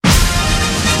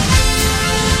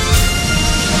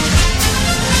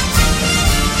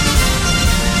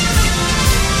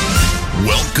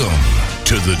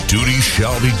Duty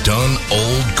Shall Be Done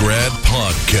Old Grad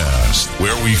Podcast,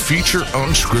 where we feature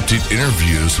unscripted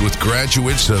interviews with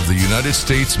graduates of the United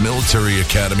States Military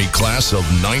Academy class of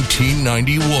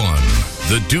 1991.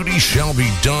 The Duty Shall Be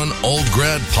Done Old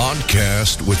Grad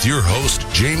Podcast with your host,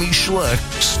 Jamie Schleck,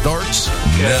 starts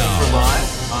now. We're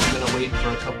live. I'm going to wait for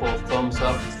a couple of thumbs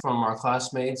up from our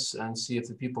classmates and see if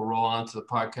the people roll onto the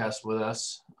podcast with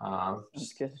us.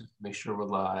 Just make sure we're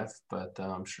live, but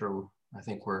I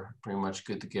think we're pretty much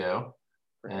good to go.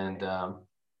 And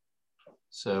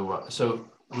so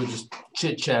we'll just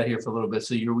chit chat here for a little bit.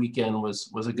 So your weekend was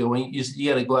it good? You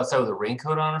got to go outside with a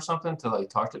raincoat on or something to like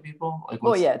talk to people?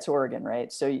 Well, yeah, it's Oregon,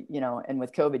 right? So, and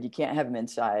with COVID, you can't have them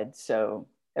inside. So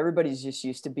everybody's just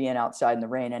used to being outside in the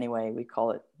rain anyway. We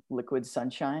call it liquid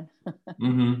sunshine.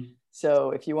 Mm-hmm.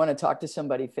 So if you want to talk to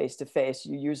somebody face to face,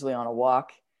 you're usually on a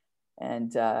walk.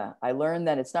 And I learned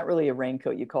that it's not really a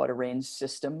raincoat. You call it a rain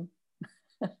system.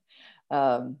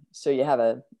 So you have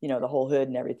the whole hood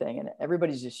and everything, and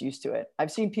everybody's just used to it. I've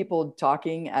seen people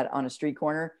talking on a street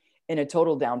corner in a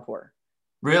total downpour.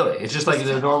 Really? It's just like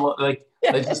the normal,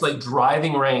 it's just like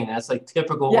driving rain. That's like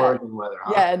typical Oregon weather.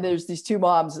 Huh? Yeah. And there's these two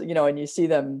moms, and you see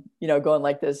them, going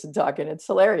like this and talking. It's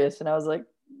hilarious. And I was like,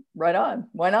 right on.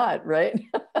 Why not? Right.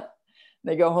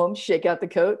 They go home, shake out the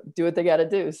coat, do what they got to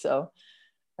do. So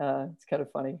it's kind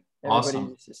of funny. Everybody's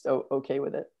awesome. Just okay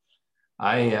with it.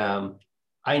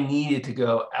 I needed to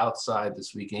go outside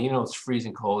this weekend. It's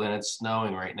freezing cold and it's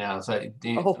snowing right now. So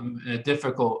I'm in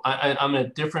a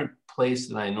different place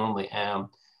than I normally am.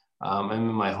 I'm in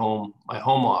my home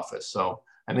office, so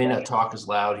I may not talk as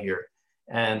loud here.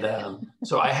 And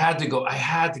so I had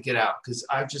to get out because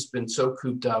I've just been so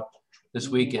cooped up this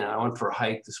weekend. I went for a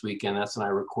hike this weekend. That's when I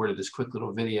recorded this quick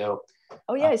little video.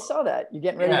 Oh yeah, I saw that. You're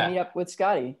getting ready to meet up with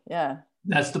Scotty. Yeah.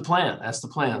 That's the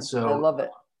plan. So I love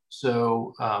it.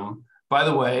 So, by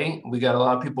the way, we got a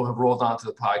lot of people who have rolled onto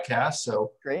the podcast.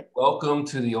 So great. Welcome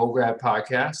to the Old Grad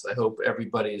Podcast. I hope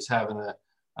everybody is having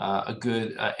a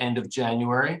good end of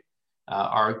January.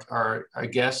 Our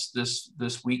guest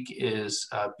this week is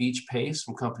Beach Pace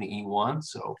from company E1.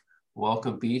 So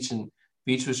welcome, Beach. And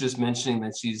Beach was just mentioning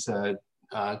that she's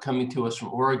coming to us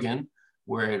from Oregon,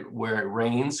 where it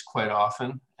rains quite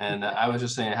often. And I was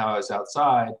just saying how I was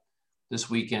outside this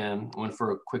weekend, went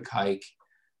for a quick hike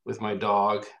with my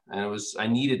dog, and I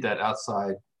needed that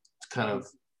outside kind of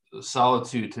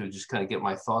solitude to just kind of get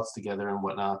my thoughts together and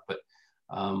whatnot. But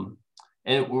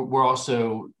and we're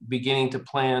also beginning to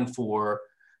plan for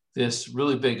this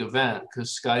really big event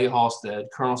because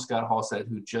Colonel Scott Halstead,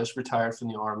 who just retired from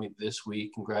the Army this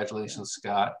week, congratulations,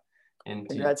 Scott. And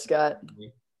congrats, Scott.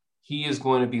 He is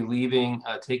going to be leaving,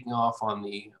 taking off on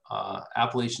the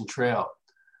Appalachian Trail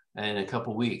in a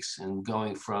couple weeks and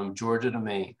going from Georgia to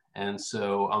Maine. And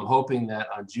so I'm hoping that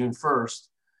on June 1st,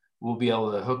 we'll be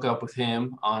able to hook up with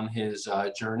him on his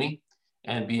journey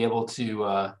and be able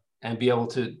to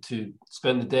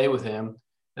spend the day with him.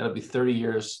 That'll be 30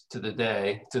 years to the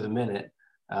day, to the minute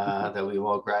that we've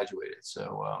all graduated.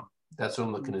 So that's what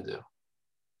I'm looking to do.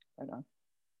 Right on.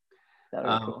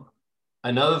 That'll be cool.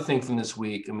 Another thing from this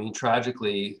week,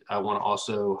 tragically, I want to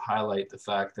also highlight the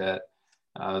fact that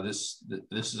this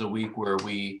is a week where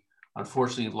we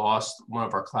unfortunately lost one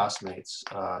of our classmates,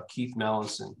 Keith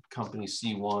Melanson, company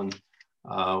C1.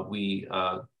 We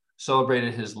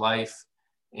celebrated his life,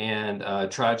 and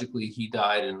tragically he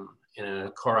died in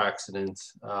a car accident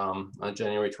on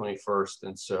January 21st.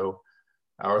 And so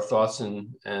our thoughts and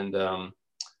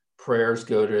prayers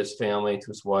go to his family, to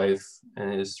his wife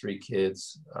and his three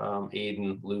kids,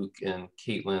 Aiden, Luke, and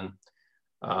Caitlin.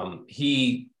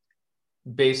 He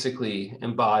basically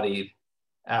embodied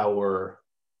our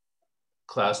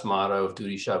class motto of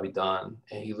duty shall be done,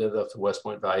 and he lived up to West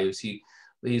Point values. He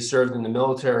served in the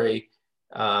military,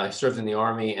 he served in the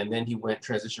Army, and then he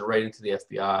transitioned right into the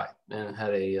FBI and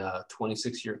had a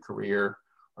 26-year career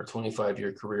or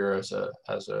 25-year career as a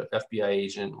FBI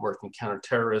agent. Worked in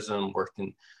counterterrorism, worked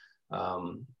in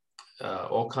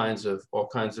all kinds of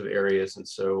areas, and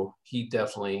so he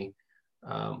definitely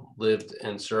lived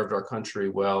and served our country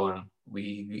well, and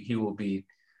he will be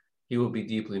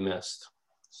deeply missed.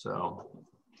 So,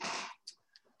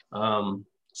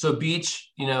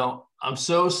 Beach, I'm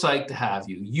so psyched to have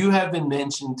you. You have been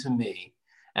mentioned to me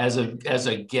as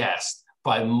a guest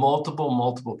by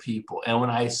multiple people. And when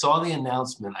I saw the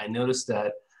announcement, I noticed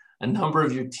that a number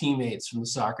of your teammates from the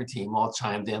soccer team all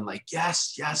chimed in like,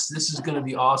 yes, this is going to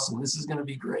be awesome. This is going to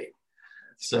be great.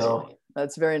 So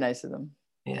that's very nice of them.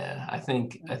 Yeah, I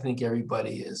think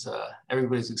everybody's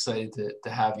excited to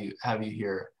have you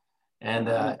here. And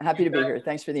happy to be here.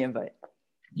 Thanks for the invite.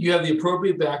 You have the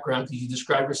appropriate background because you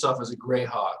describe yourself as a gray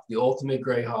hog, the ultimate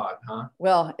gray hog, huh?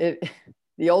 Well,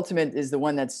 the ultimate is the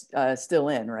one that's still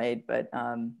in, right? But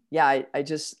yeah,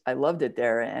 I loved it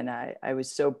there, and I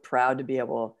was so proud to be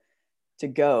able to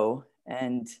go.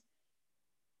 And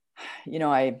you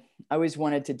know, I always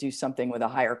wanted to do something with a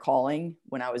higher calling.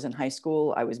 When I was in high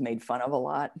school, I was made fun of a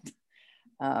lot.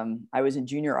 I was in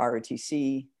junior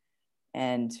ROTC.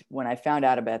 And when I found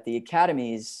out about the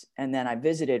academies and then I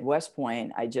visited West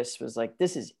Point, I just was like,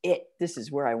 this is it. This is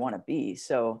where I want to be.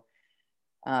 So,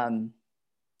 you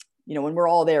know, when we're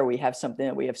all there, we have something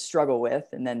that we have struggle with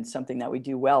and then something that we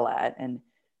do well at. And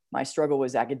my struggle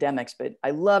was academics, but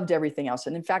I loved everything else.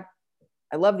 And in fact,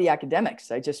 I love the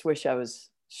academics. I just wish I was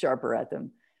sharper at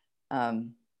them.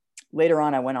 Later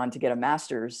on, I went on to get a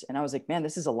master's and I was like, man,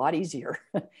 this is a lot easier.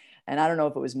 And I don't know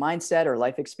if it was mindset or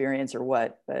life experience or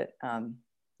what, but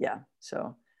yeah.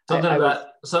 So something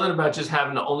about just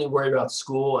having to only worry about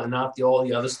school and not all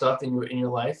the other stuff in your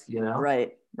life, you know?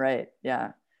 Right.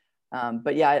 Yeah.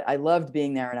 But yeah, I loved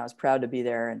being there and I was proud to be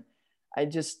there. And I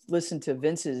just listened to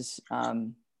Vince's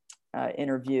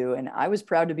interview and I was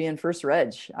proud to be in First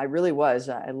Reg. I really was.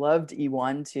 I loved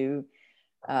E1 too.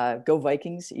 Go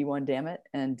Vikings, E1, damn it.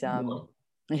 And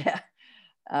yeah.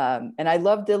 And I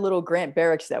loved the little Grant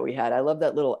barracks that we had. I love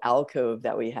that little alcove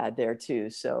that we had there too.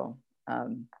 So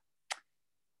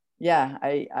yeah,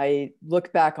 I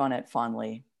look back on it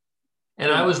fondly.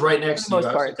 And I was right next to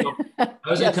you. I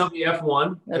was Yes. in company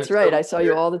F1. That's right. I saw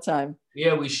you all the time.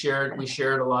 Yeah, we shared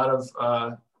a lot of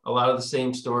the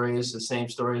same stories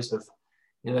of,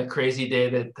 you know, that crazy day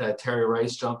that Terry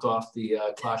Rice jumped off the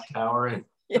clock tower and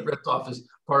ripped off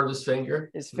part of his finger.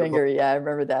 Yeah, I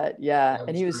remember that. Yeah,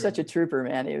 and he was great. such a trooper,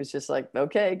 man. He was just like,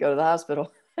 okay, go to the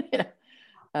hospital. It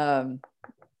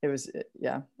was,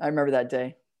 yeah, I remember that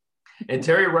day. And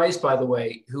Terry Rice, by the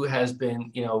way, who has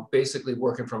been, you know, basically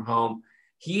working from home,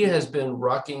 he has been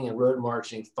rucking and road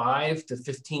marching 5 to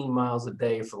 15 miles a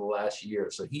day for the last year.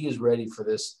 So he is ready for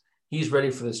this. He's ready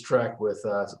for this trek with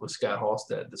Scott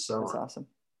Halstead this summer. That's awesome.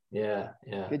 Yeah.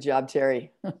 Good job,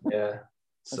 Terry. Yeah.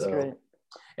 That's great.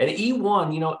 And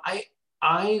E1, you know,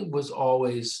 I was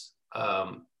always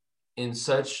in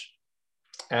such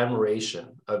admiration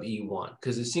of E1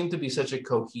 because it seemed to be such a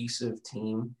cohesive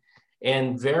team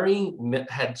and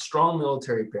had strong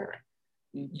military bearing.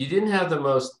 You didn't have the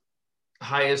most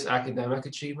highest academic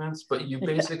achievements, but you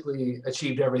basically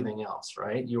achieved everything else,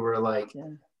 right? You were like,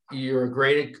 you're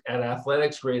great at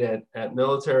athletics, great at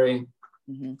military.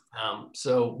 Mm-hmm.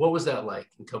 So what was that like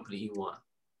in company E1?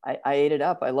 I ate it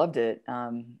up. I loved it.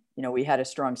 You know, we had a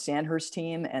strong Sandhurst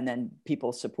team and then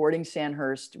people supporting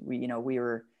Sandhurst. We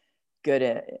were good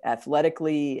at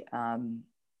athletically,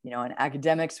 you know, and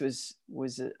academics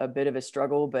was a bit of a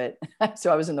struggle, but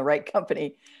so I was in the right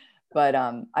company, but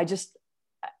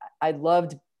I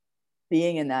loved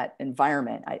being in that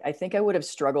environment. I think I would have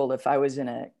struggled if I was in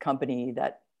a company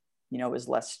that, you know, was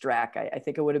less strack. I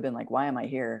think it would have been like, why am I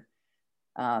here?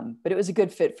 But it was a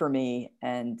good fit for me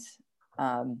and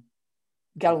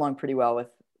got along pretty well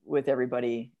with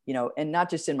everybody, you know, and not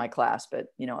just in my class,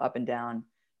 but, you know, up and down.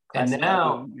 And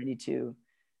now 92.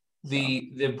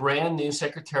 The brand new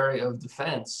Secretary of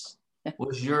Defense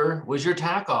was your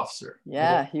TAC officer.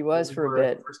 Yeah, he was for a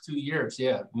bit. First 2 years.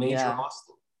 Yeah. Major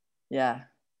Austin. Yeah.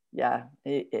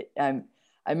 I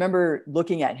remember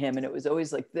looking at him and it was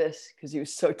always like this because he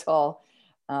was so tall.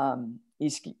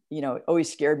 He's, you know,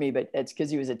 always scared me, but it's because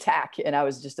he was a TAC and I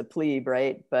was just a plebe,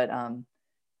 right? But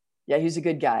yeah, he was a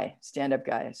good guy, stand-up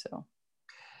guy. So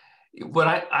what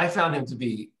I found him to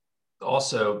be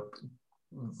also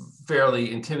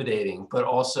fairly intimidating, but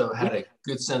also had a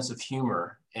good sense of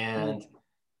humor. And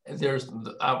there's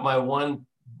my one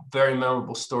very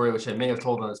memorable story, which I may have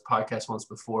told on this podcast once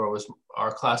before, was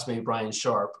our classmate, Brian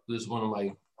Sharp, who's one of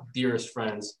my dearest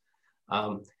friends.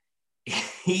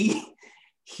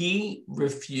 He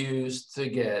refused to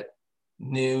get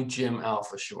new Jim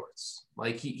Alpha shorts.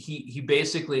 Like he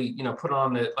basically, you know, put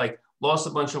on lost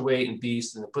a bunch of weight in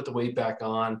Beast and put the weight back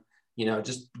on, you know,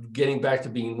 just getting back to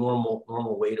being normal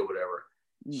weight or whatever.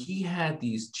 He had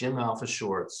these Jim Alpha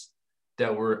shorts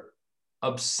that were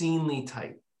obscenely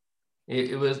tight.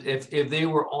 It was, if they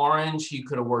were orange, he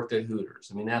could have worked at Hooters.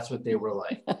 I mean, that's what they were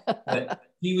like. But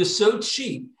he was so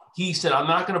cheap. He said, I'm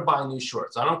not going to buy new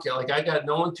shorts. I don't care. Like, I got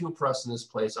no one to impress in this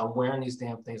place. I'm wearing these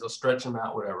damn things. I'll stretch them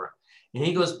out, whatever. And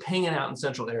he goes pinging out in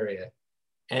Central area.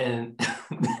 And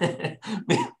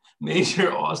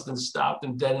Major Austin stopped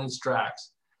him dead in his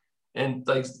tracks and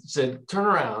like said, turn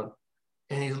around.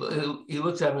 And he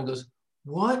looks at him and goes,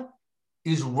 what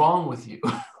is wrong with you?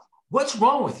 What's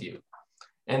wrong with you?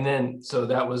 And then, so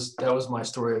that was my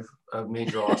story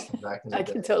Major Austin back in the I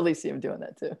day. can totally see him doing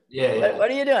that too. Yeah. What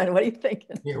are you doing? What are you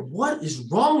thinking? Yeah. What is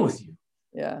wrong with you?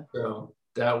 Yeah. So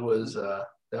that was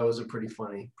a pretty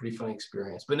funny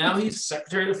experience. But now he's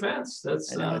Secretary of Defense.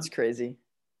 That's I know, it's crazy.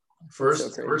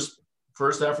 First, so crazy.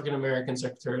 first African American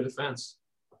Secretary of Defense,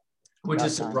 which About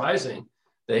is time. surprising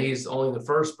that he's only the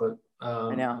first. But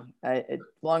I know,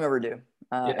 long overdue,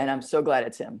 yeah. and I'm so glad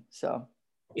it's him. So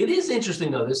it is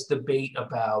interesting though, this debate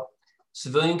about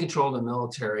civilian control of the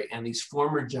military and these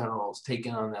former generals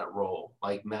taking on that role,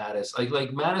 like Mattis.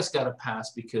 Like Mattis got a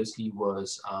pass because he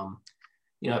was,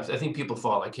 I think people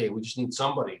thought like, hey, we just need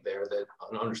somebody there that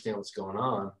understand what's going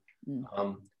on.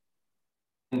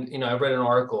 And, I read an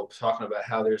article talking about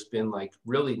how there's been like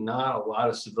really not a lot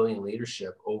of civilian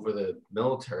leadership over the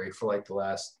military for like the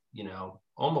last,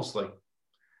 almost like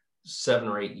 7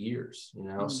 or 8 years,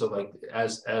 So like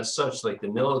as such, like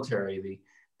the military,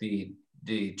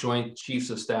 the Joint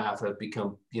Chiefs of Staff have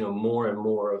become, more and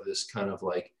more of this kind of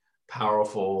like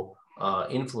powerful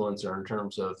influencer in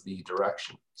terms of the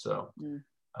direction. So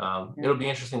it'll be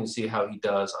interesting to see how he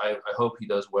does. I hope he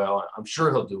does well. I'm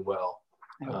sure he'll do well.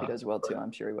 I hope he does well too.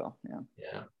 I'm sure he will.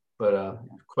 Yeah. But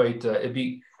it'd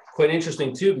be quite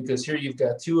interesting too, because here you've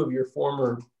got two of your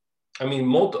former,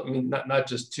 not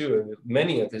just two,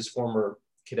 many of his former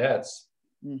cadets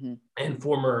and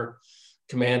former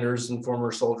commanders and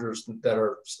former soldiers that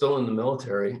are still in the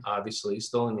military, obviously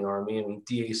still in the Army.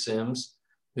 D.A. Sims,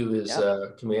 who is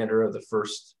commander of the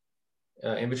 1st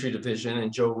Infantry Division,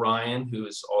 and Joe Ryan, who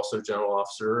is also general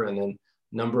officer, and then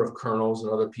number of colonels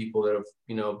and other people that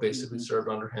have, basically served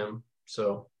under him.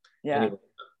 So anyway.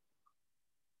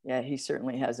 Yeah, he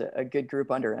certainly has a good group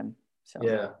under him. So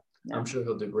yeah, I'm sure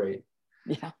he'll do great.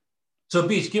 Yeah. So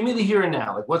Beach, give me the here and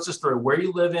now. Like, what's the story? Where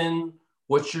you live in?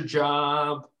 What's your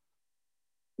job?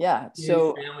 Yeah.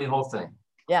 So family, whole thing.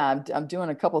 Yeah, I'm doing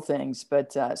a couple things,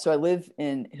 but so I live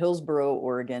in Hillsboro,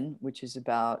 Oregon, which is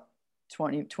about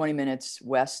 20 minutes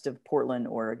west of Portland,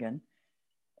 Oregon.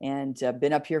 And I've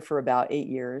been up here for about 8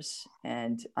 years,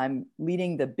 and I'm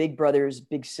leading the Big Brothers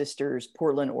Big Sisters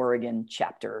Portland, Oregon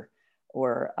chapter,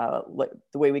 or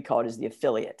the way we call it is the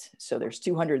affiliate. So there's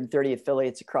 230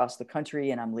 affiliates across the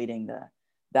country, and I'm leading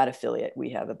that affiliate.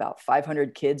 We have about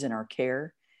 500 kids in our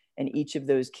care, and each of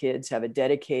those kids have a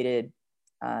dedicated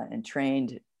and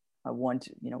trained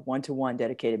one-to-one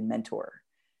dedicated mentor.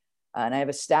 And I have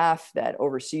a staff that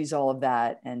oversees all of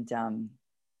that, and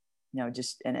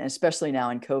and especially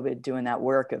now in COVID, doing that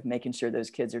work of making sure those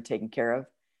kids are taken care of.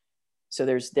 So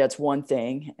that's one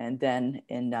thing. And then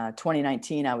in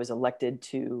 2019, I was elected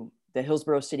to the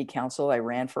Hillsboro City Council. I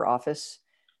ran for office.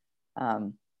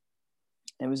 It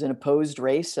was an opposed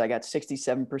race. I got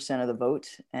 67% of the vote,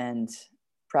 and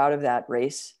proud of that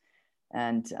race.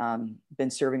 And been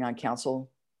serving on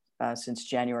council since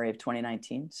January of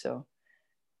 2019. So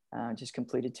just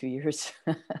completed 2 years.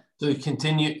 So you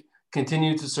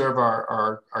continue to serve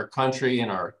our country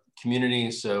and our community.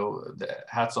 So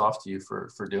hats off to you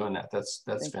for doing that. That's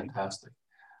fantastic.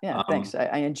 Yeah, thanks.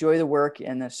 I enjoy the work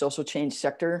in the social change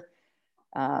sector.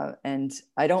 And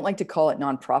I don't like to call it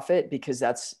nonprofit because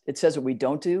it says what we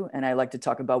don't do. And I like to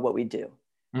talk about what we do.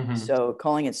 So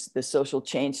calling it the social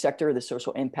change sector, the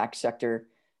social impact sector,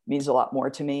 means a lot more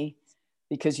to me,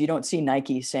 because you don't see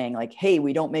Nike saying like, hey,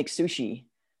 we don't make sushi.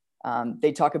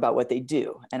 They talk about what they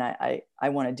do. And I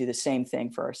want to do the same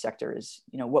thing for our sector. Is,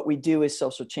 what we do is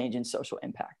social change and social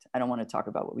impact. I don't want to talk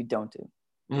about what we don't do.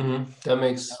 That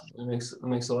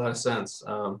makes a lot of sense.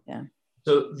 Yeah.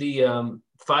 So the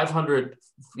 500,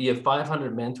 you have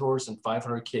 500 mentors and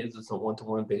 500 kids. It's a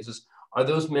one-to-one basis. Are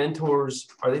those mentors,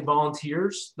 are they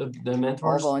volunteers, the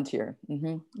mentors? All volunteer.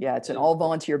 Yeah, it's an all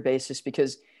volunteer basis,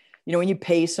 because, when you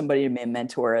pay somebody to be a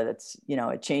mentor, that's,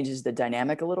 it changes the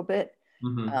dynamic a little bit.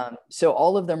 So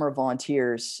all of them are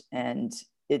volunteers, and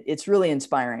it's really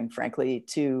inspiring, frankly,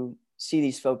 to see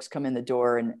these folks come in the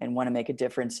door and want to make a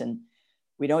difference. And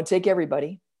we don't take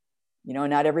everybody,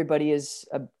 not everybody is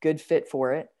a good fit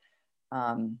for it.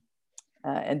 And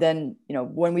then,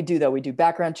 when we do, though, we do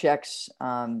background checks,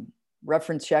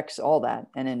 reference checks, all that,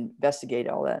 and investigate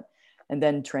all that, and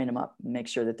then train them up and make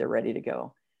sure that they're ready to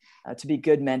go, to be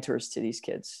good mentors to these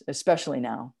kids, especially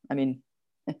now. I mean,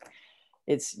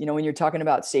 it's, when you're talking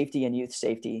about safety and youth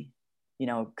safety,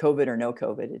 COVID or no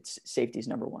COVID, it's safety's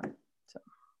number one. So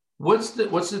what's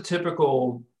the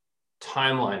typical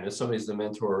timeline if somebody's the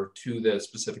mentor to the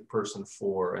specific person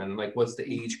for, and like, what's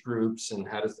the age groups, and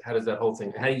how does that whole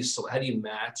thing, how do you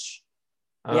match?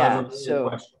 I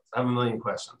have a million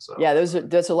questions. So. Yeah,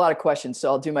 that's a lot of questions. So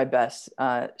I'll do my best.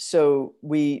 So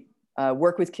we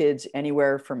work with kids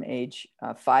anywhere from age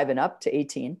 5 and up to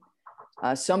 18.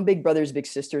 Some Big Brothers Big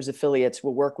Sisters affiliates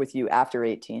will work with you after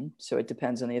 18, so it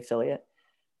depends on the affiliate.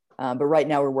 But right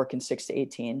now we're working 6 to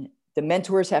 18. The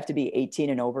mentors have to be 18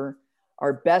 and over.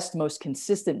 Our best, most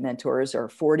consistent mentors are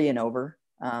 40 and over.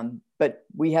 But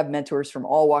we have mentors from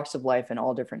all walks of life and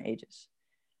all different ages.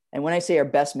 And when I say our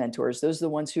best mentors, those are the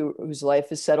ones whose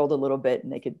life is settled a little bit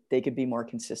and they could be more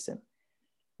consistent.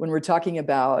 When we're talking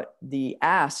about the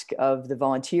ask of the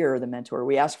volunteer or the mentor,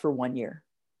 we ask for 1 year.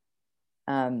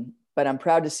 But I'm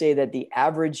proud to say that the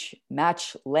average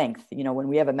match length, when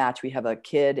we have a match, we have a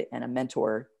kid and a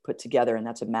mentor put together, and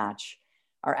that's a match.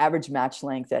 Our average match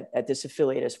length at this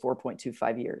affiliate is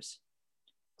 4.25 years.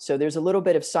 So there's a little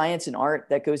bit of science and art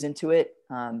that goes into it.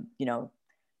 The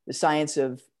science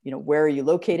of, where are you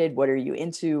located? What are you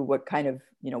into? What kind of,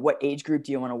 what age group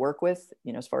do you want to work with,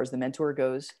 as far as the mentor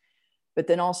goes, but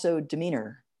then also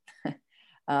demeanor,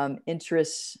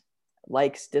 interests,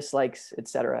 likes, dislikes,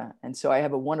 etc. And so I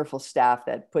have a wonderful staff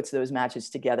that puts those matches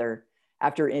together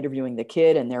after interviewing the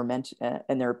kid and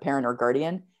their parent or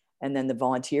guardian, and then the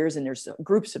volunteers, and there's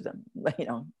groups of them,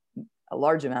 a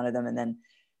large amount of them, and then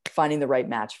finding the right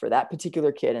match for that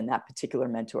particular kid and that particular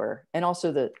mentor, and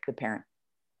also the parent.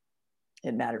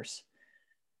 It matters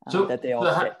so that they all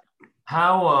fit.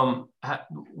 How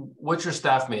what's your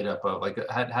staff made up of? Like,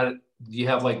 how do you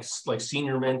have like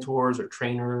senior mentors or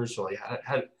trainers, or like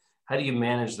how do you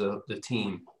manage the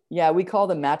team? Yeah, we call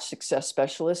them match success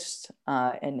specialists,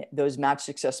 and those match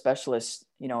success specialists,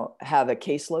 have a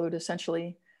caseload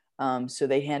essentially. So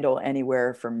they handle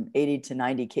anywhere from 80 to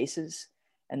 90 cases.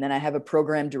 And then I have a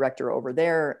program director over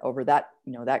that,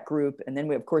 that group. And then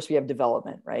we have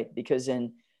development, right? Because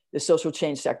in the social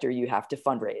change sector, you have to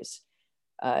fundraise.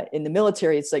 In the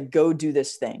military, it's like, go do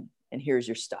this thing and here's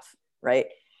your stuff, right?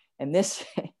 And this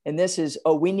is,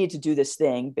 we need to do this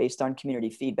thing based on community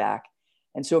feedback.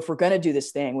 And so if we're going to do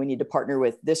this thing, we need to partner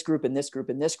with this group and this group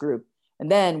and this group.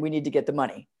 And then we need to get the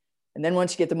money. And then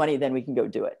once you get the money, then we can go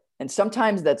do it. And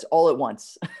sometimes that's all at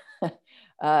once.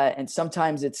 And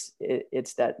sometimes it's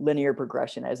that linear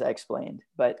progression, as I explained.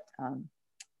 But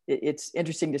it's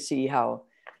interesting to see how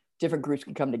different groups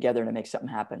can come together to make something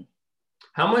happen.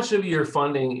 How much of your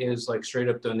funding is like straight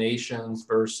up donations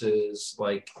versus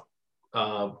like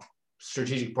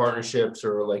strategic partnerships,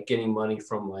 or like getting money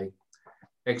from like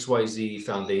XYZ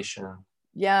Foundation?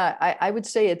 Yeah, I would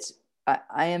say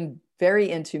I am very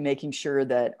into making sure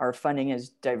that our funding is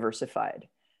diversified.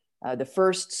 The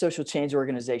first social change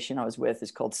organization I was with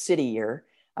is called City Year.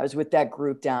 I was with that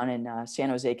group down in San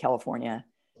Jose, California.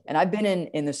 And I've been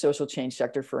in the social change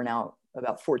sector for now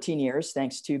about 14 years,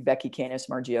 thanks to Becky Canis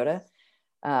Margiotta.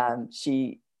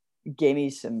 She gave me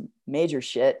some major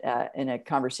shit in a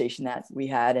conversation that we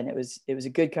had, and it was a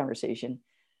good conversation.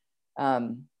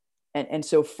 And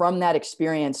so from that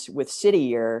experience with City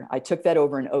Year, I took that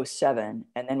over in 2007,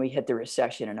 and then we hit the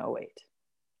recession in 2008.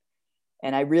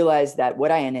 And I realized that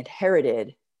what I had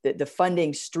inherited, the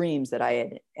funding streams that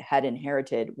I had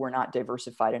inherited were not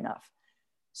diversified enough.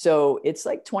 So it's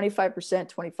like 25%,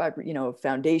 25,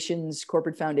 foundations,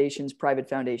 corporate foundations, private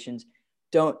foundations,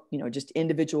 just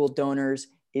individual donors,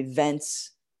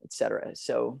 events, et cetera.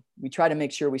 So we try to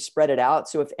make sure we spread it out.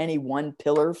 So if any one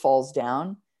pillar falls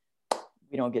down,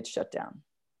 we don't get shut down.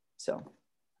 So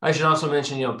I should also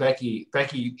mention,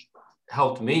 Becky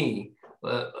helped me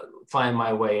find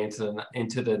my way into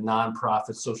the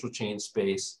nonprofit social change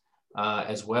space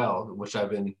as well, which I've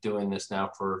been doing this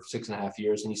now for 6.5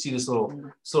 years. And you see this little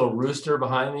rooster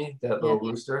behind me, that little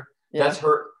rooster. Yeah. That's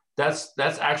her. That's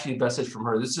actually a message from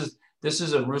her. This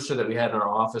is a rooster that we had in our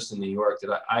office in New York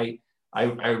that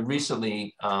I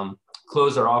recently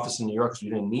closed our office in New York because we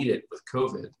didn't need it with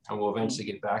COVID, and we'll eventually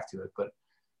get back to it. But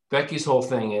Becky's whole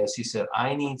thing is, she said,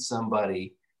 I need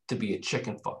somebody to be a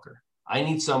chicken fucker. I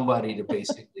need somebody to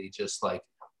basically just like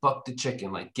fuck the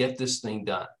chicken, like get this thing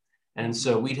done. And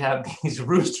so we'd have these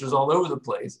roosters all over the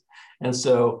place. And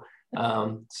so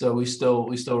we still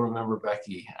remember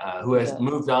Becky, who has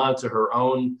moved on to her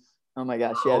own. Oh my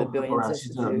gosh, yeah, the Billions.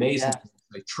 She's doing amazing,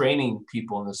 like training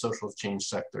people in the social change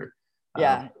sector.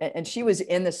 Yeah, and she was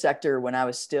in the sector when I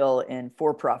was still in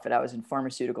for-profit. I was in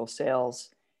pharmaceutical sales,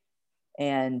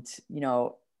 and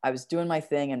I was doing my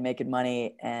thing and making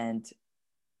money, and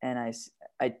I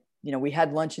we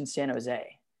had lunch in San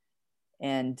Jose,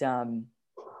 and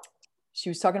she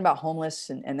was talking about homeless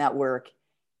and that work,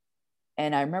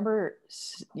 and I remember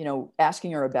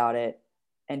asking her about it,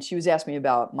 and she was asking me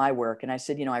about my work, and I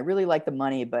said, I really like the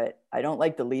money, but I don't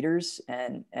like the leaders,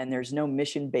 and there's no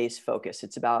mission-based focus.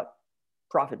 It's about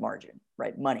profit margin,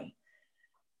 right? Money.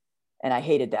 And I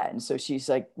hated that. And so she's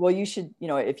like, well, you should,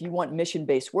 if you want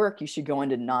mission-based work, you should go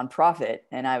into nonprofit.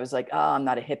 And I was like, oh, I'm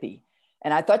not a hippie.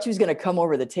 And I thought she was going to come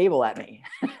over the table at me.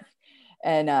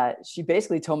 And she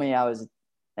basically told me I was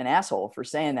an asshole for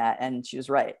saying that. And she was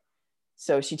right.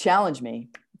 So she challenged me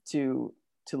to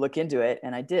look into it.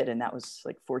 And I did. And that was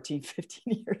like 14,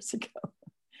 15 years ago.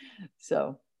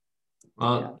 So.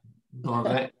 Well,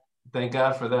 thank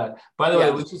God for that. By the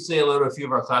way, we should say hello to a few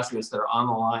of our classmates that are on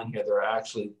the line here. They're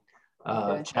actually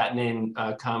chatting in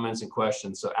comments and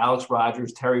questions. So Alex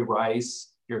Rogers, Terry Rice,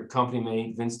 your company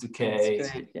mate, Vince Duque,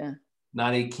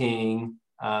 Nadia King,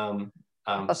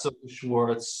 Sophie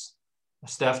Schwartz,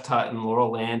 Steph Tutton,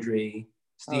 Laurel Landry,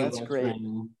 Steve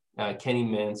Lexman, Kenny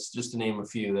Mintz, just to name a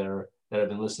few that have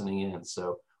been listening in.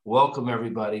 So welcome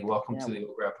everybody. Welcome to the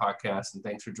Old Grad Podcast, and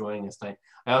thanks for joining us tonight.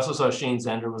 I also saw Shane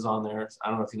Zender was on there. I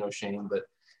don't know if you know Shane, but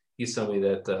he's somebody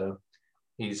that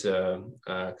he's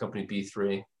company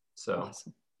B3. So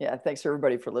awesome. Yeah, thanks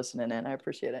everybody for listening in. I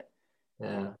appreciate it.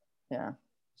 Yeah.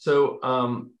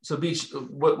 So Beach,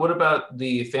 what about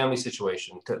the family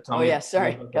situation? Tell me.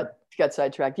 Sorry, got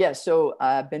sidetracked. Yeah, so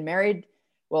I've been married.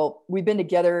 Well, we've been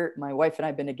together. My wife and I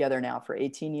have been together now for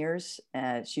 18 years.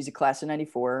 And she's a class of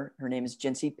 94. Her name is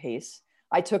Jincy Pace.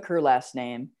 I took her last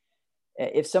name.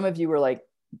 If some of you were like,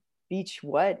 Beach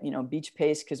what? Beach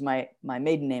Pace, because my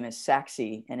maiden name is Saxe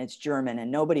and it's German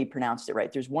and nobody pronounced it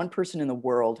right. There's one person in the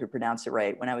world who pronounced it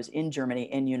right. When I was in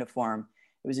Germany in uniform,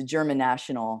 it was a German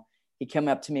national. He came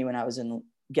up to me when I was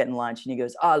getting lunch and he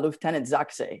goes, Lieutenant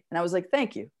Saxe. And I was like,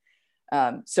 thank you.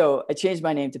 So I changed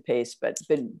my name to Pace, but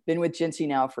been with Jincy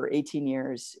now for 18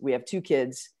 years. We have 2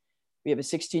 kids. We have a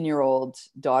 16-year-old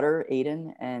daughter,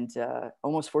 Aiden, and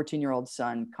almost 14-year-old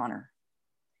son, Connor.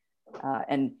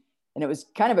 And it was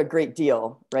kind of a great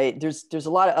deal, right? There's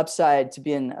a lot of upside to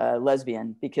being a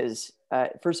lesbian because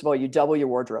first of all, you double your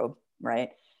wardrobe, right?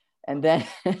 And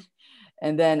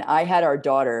then I had our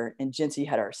daughter and Jincy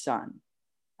had our son.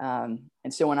 And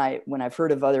so when I've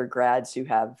heard of other grads who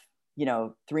have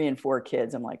 3 and 4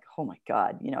 kids, I'm like, oh my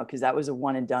God, because that was a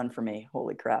one and done for me.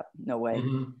 Holy crap. No way.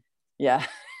 Mm-hmm. Yeah.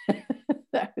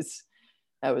 that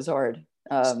was hard.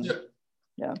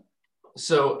 Yeah.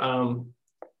 So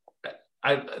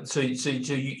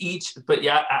you each, but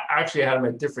yeah, I actually had them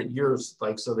at different years.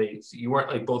 Like, so you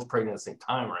weren't like both pregnant at the same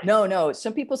time, right? No.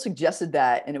 Some people suggested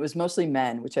that, and it was mostly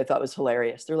men, which I thought was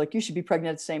hilarious. They're like, you should be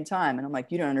pregnant at the same time. And I'm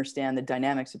like, you don't understand the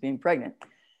dynamics of being pregnant.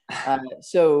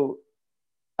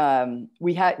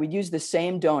 We used the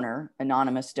same donor,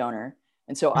 anonymous donor.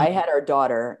 And so I had our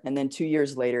daughter, and then 2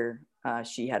 years later,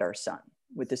 she had our son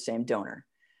with the same donor.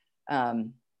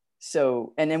 And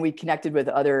then we connected with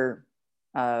other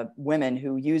women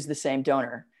who use the same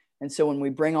donor. And so when we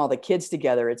bring all the kids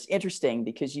together, it's interesting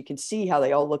because you can see how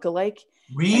they all look alike.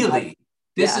 Really?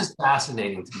 This is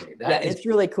fascinating to me. It's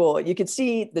really cool. You can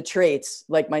see the traits,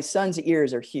 like my son's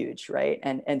ears are huge, right?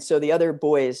 And so the other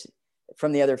boys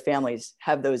from the other families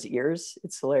have those ears.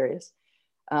 It's hilarious.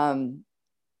 And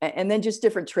then just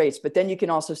different traits, but then you can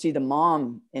also see the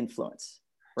mom influence,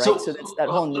 right? So that's that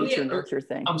whole nurture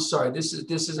thing. I'm sorry. This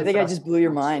is. I think I just blew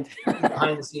your mind.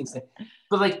 Behind the scenes thing.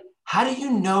 But like, how do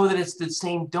you know that it's the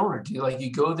same donor? Do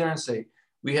you go there and say,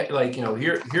 we have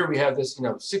here we have this,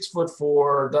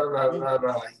 6'4", da, da, da, da,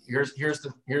 da. Here's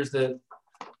the.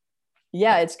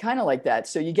 Yeah, it's kind of like that.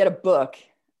 So you get a book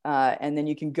and then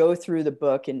you can go through the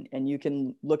book and you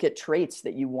can look at traits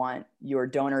that you want your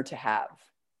donor to have,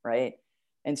 right?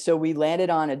 And so we landed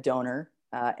on a donor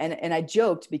and I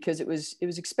joked because it was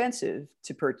expensive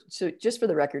to purchase. So just for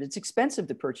the record, it's expensive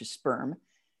to purchase sperm.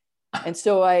 And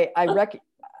so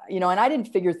and I didn't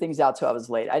figure things out till I was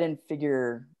late. I didn't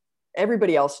figure,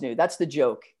 everybody else knew. That's the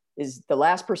joke, is the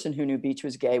last person who knew Beach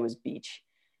was gay was Beach.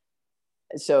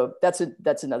 So that's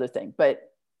another thing. But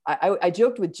I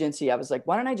joked with Jincy. I was like,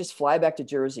 why don't I just fly back to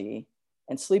Jersey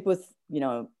and sleep with,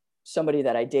 somebody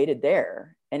that I dated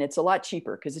there? And it's a lot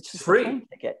cheaper because it's just free. The plane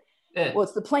ticket. Yeah. Well,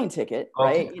 it's the plane ticket,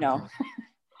 right? Okay.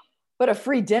 But a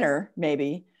free dinner,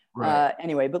 maybe. Right.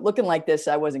 Anyway, but looking like this,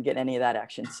 I wasn't getting any of that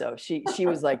action. So she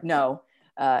was like, no.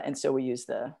 And so we used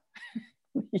the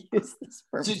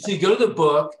sperm. So you go to the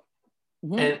book,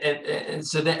 mm-hmm. and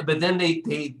so then, but then they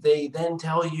then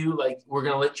tell you, like, we're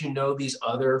going to let you know these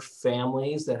other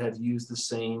families that have used the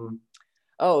same.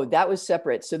 Oh, that was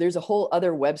separate. So there's a whole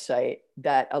other website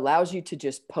that allows you to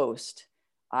just post,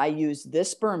 I use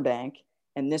this sperm bank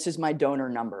and this is my donor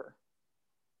number.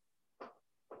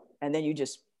 And then you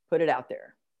just put it out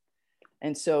there.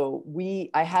 And so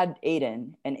I had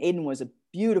Aiden, and Aiden was a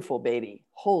beautiful baby.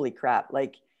 Holy crap.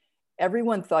 Like,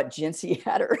 everyone thought Jincy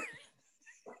had her.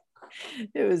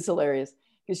 It was hilarious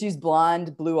because she's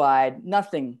blonde, blue-eyed,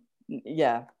 nothing.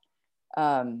 Yeah.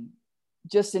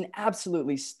 Just an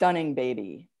absolutely stunning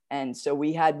baby. And so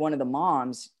we had one of the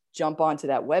moms jump onto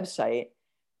that website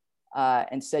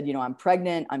and said, I'm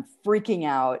pregnant. I'm freaking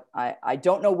out. I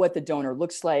don't know what the donor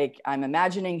looks like. I'm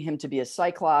imagining him to be a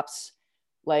cyclops.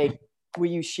 Like, will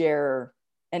you share?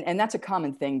 And that's a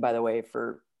common thing, by the way,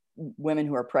 for women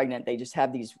who are pregnant. They just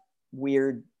have these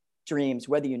weird dreams,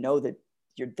 whether you know that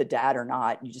you're the dad or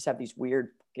not. You just have these weird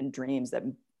fucking dreams that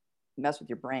mess with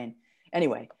your brain.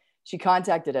 Anyway, she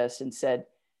contacted us and said,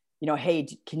 hey,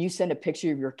 can you send a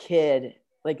picture of your kid?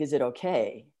 Like, is it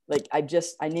okay? Like, I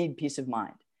need peace of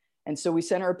mind. And so we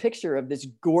sent her a picture of this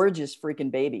gorgeous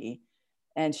freaking baby.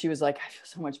 And she was like, I feel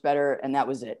so much better. And that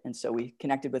was it. And so we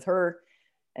connected with her,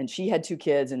 and she had 2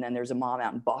 kids. And then there's a mom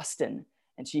out in Boston,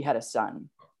 and she had a son.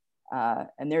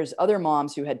 And there's other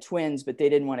moms who had twins, but they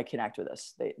didn't want to connect with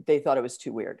us. They thought it was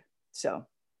too weird. So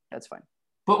that's fine.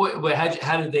 But wait,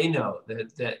 how did they know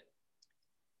that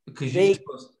because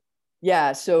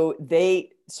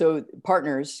so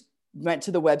partners went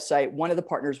to the website. One of the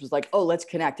partners was like, oh, let's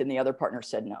connect. And the other partner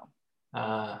said no.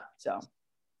 So,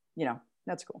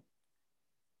 that's cool.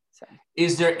 So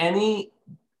is there any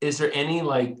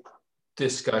like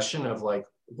discussion of like,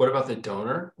 what about the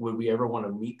donor? Would we ever want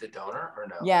to meet the donor or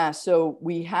no? Yeah. So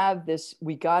we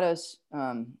got us,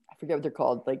 I forget what they're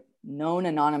called, like known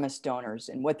anonymous donors.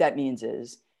 And what that means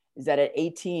is that at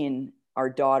 18, our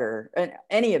daughter, and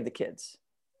any of the kids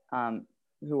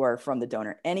who are from the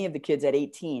donor, any of the kids at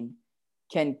 18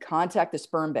 can contact the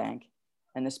sperm bank,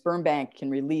 and the sperm bank can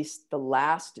release the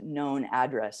last known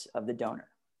address of the donor.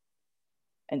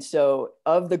 And so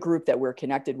of the group that we're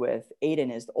connected with,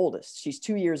 Aiden is the oldest. She's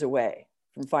 2 years away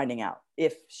from finding out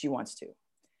if she wants to.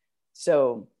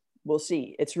 So we'll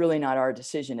see. It's really not our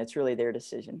decision. It's really their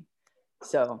decision.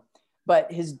 So,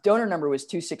 but his donor number was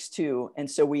 262.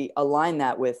 And so we align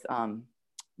that with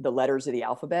the letters of the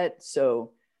alphabet.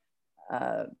 So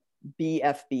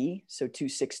BFB, so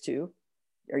 262.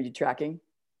 Are you tracking?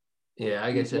 Yeah,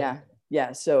 I get you.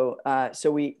 Yeah. So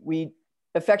we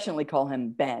affectionately call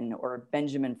him Ben, or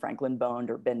Benjamin Franklin Boned,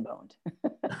 or Ben Boned.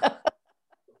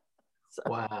 So,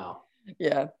 wow.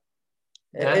 Yeah.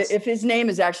 If his name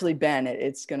is actually Ben,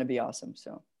 it's going to be awesome.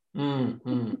 So. Well,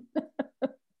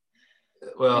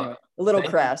 anyway, a little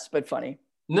crass, but funny.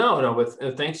 No,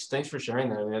 but thanks for sharing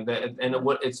that, man. And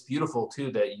what it's beautiful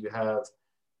too that you have,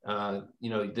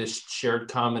 this shared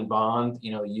common bond.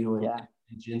 You and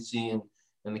Jinsey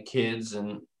and the kids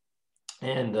and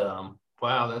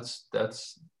wow,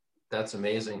 that's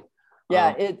amazing.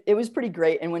 Yeah, it was pretty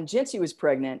great. And when Jinsey was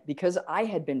pregnant, because I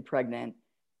had been pregnant,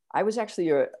 I was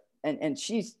actually and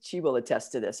she will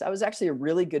attest to this. I was actually a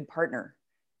really good partner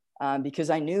because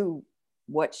I knew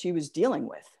what she was dealing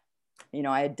with.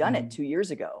 I had done it 2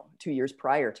 years ago, 2 years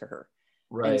prior to her.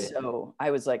 Right. And so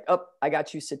I was like, oh, I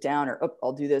got you, sit down, or oh,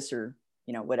 I'll do this, or,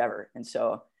 whatever. And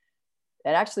so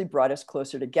that actually brought us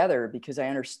closer together because I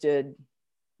understood,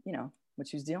 what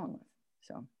she was dealing with.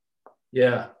 So.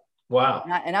 Yeah. Wow.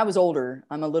 And I was older.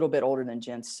 I'm a little bit older than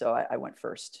Jens, so I went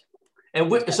first.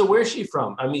 And so where's she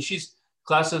from? I mean, she's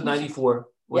class of 94.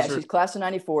 She's class of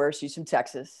 94. She's from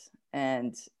Texas,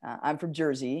 and I'm from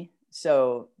Jersey.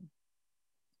 So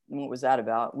what was that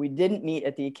about? We didn't meet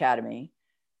at the academy,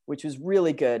 which was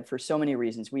really good for so many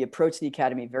reasons. We approached the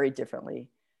academy very differently.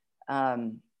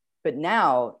 But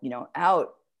now,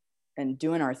 out and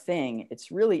doing our thing,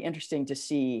 it's really interesting to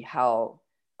see how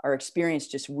our experience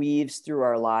just weaves through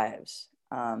our lives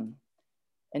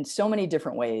in so many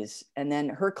different ways. And then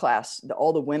her class,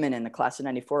 all the women in the class of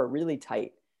 94 are really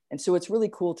tight. And so it's really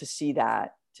cool to see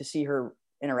that, to see her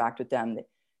interact with them,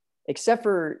 except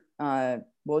for,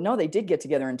 no, they did get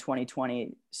together in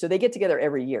 2020. So they get together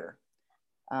every year,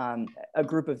 a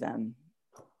group of them.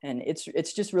 And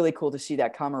it's just really cool to see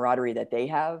that camaraderie that they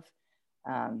have.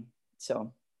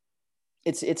 So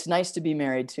it's nice to be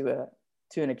married to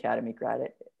an academy grad.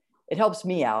 It helps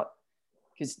me out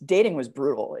because dating was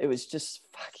brutal. It was just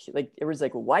it was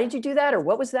like, well, why did you do that? Or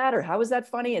what was that? Or how was that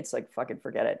funny? It's like, fucking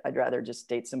forget it. I'd rather just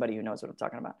date somebody who knows what I'm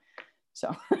talking about.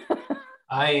 So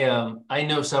I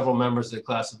know several members of the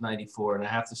class of 94, and I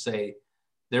have to say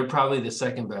they're probably the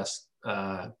second best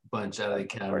bunch out of the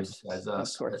academy besides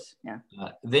us. Of course, yeah.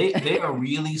 They are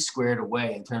really squared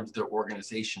away in terms of their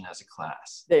organization as a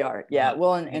class. They are, yeah.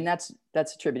 Well, and that's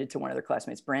attributed to one of their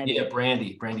classmates, Brandy. Yeah,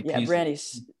 Brandy. Yeah, Peasley.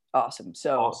 Brandy's awesome.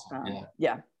 So, awesome.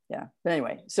 Yeah. But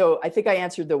anyway, so I think I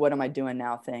answered the "what am I doing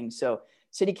now" thing. So,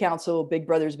 city council, big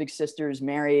brothers, big sisters,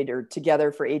 married or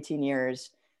together for 18 years,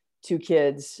 2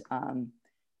 kids.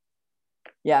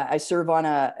 I serve on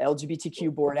a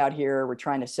LGBTQ board out here. We're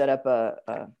trying to set up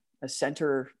a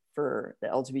center for the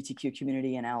LGBTQ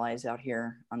community and allies out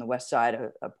here on the west side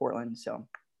of Portland. So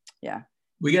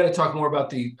We got to talk more about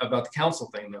the council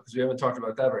thing though, because we haven't talked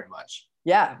about that very much.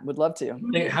 Yeah, would love to.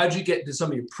 How'd you get? Did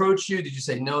somebody approach you? Did you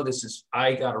say no?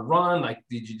 I got to run. Like,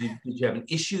 did you have an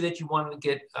issue that you wanted to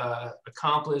get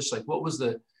accomplished? Like, what was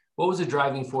the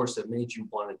driving force that made you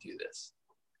want to do this?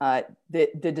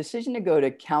 The decision to go to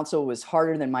council was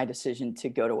harder than my decision to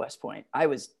go to West Point. I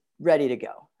was ready to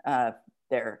go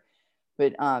there,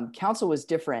 but council was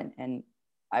different, and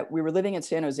we were living in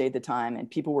San Jose at the time, and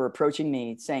people were approaching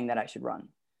me saying that I should run.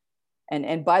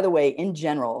 And by the way, in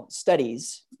general,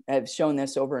 studies have shown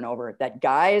this over and over, that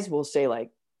guys will say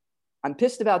like, I'm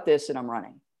pissed about this and I'm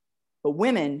running. But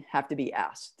women have to be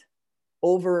asked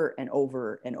over and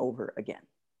over and over again,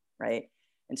 right?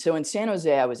 And so in San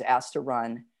Jose, I was asked to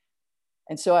run.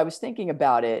 And so I was thinking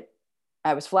about it.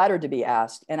 I was flattered to be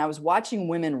asked. And I was watching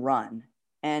women run.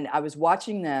 And I was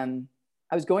watching them.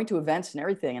 I was going to events and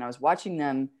everything. And I was watching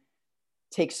them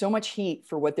take so much heat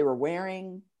for what they were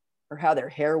wearing or how their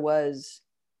hair was.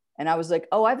 And I was like,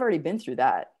 oh, I've already been through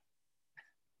that.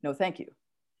 No, thank you.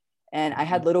 And I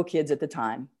had little kids at the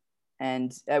time.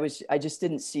 And I just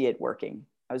didn't see it working.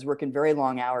 I was working very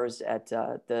long hours at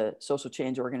the social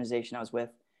change organization I was with,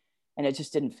 and it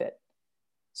just didn't fit.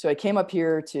 So I came up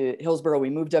here to Hillsborough. We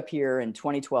moved up here in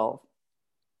 2012.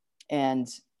 And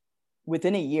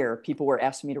within a year, people were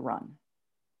asking me to run.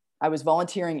 I was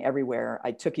volunteering everywhere.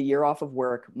 I took a year off of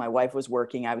work. My wife was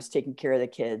working. I was taking care of the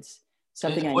kids.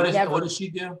 What does she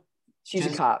do? She's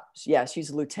a cop. Yeah, she's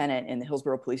a lieutenant in the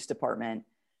Hillsborough Police Department,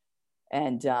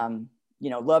 and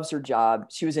loves her job.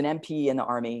 She was an MP in the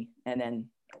Army, and then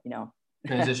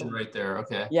transition right there.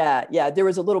 Okay. Yeah. There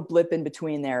was a little blip in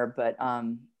between there, but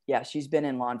she's been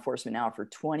in law enforcement now for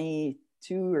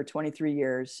 22 or 23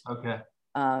 years. Okay.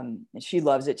 And she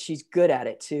loves it. She's good at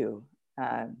it too.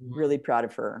 Really proud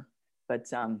of her. But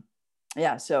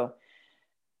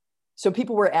so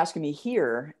people were asking me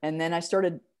here, and then I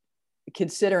started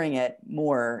considering it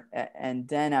more. And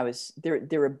then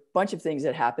there were a bunch of things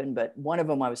that happened, but one of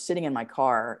them, I was sitting in my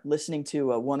car listening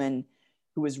to a woman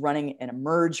who was running an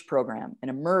Emerge program. And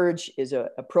Emerge is a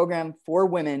program for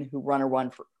women who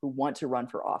want to run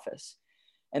for office.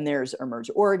 And there's Emerge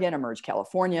Oregon, Emerge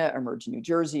California, Emerge New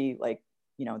Jersey,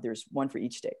 there's one for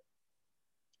each state.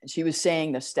 And she was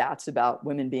saying the stats about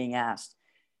women being asked.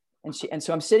 And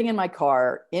so I'm sitting in my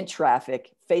car in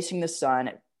traffic, facing the sun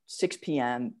at 6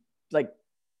 p.m., like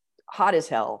hot as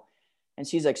hell. And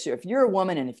she's like, so if you're a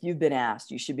woman and if you've been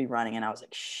asked, you should be running. And I was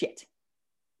like, shit.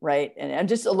 Right. And I'm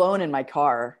just alone in my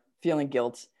car feeling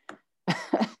guilt.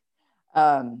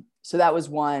 So that was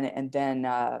one. And then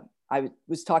I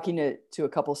was talking to a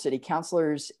couple city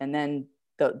councilors. And then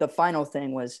the final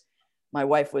thing was my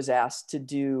wife was asked to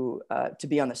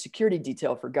be on the security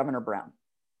detail for Governor Brown.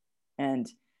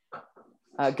 And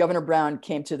Governor Brown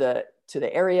came to the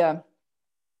area.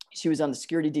 She was on the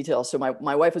security detail. So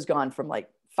my wife was gone from like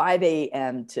 5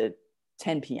 a.m. to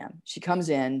 10 p.m. She comes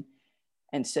in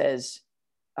and says,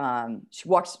 she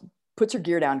puts her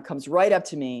gear down, comes right up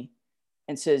to me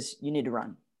and says, you need to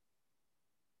run.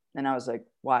 And I was like,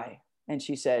 why? And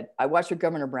she said, I watch what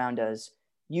Governor Brown does.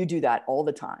 You do that all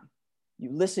the time. You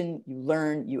listen, you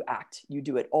learn, you act. You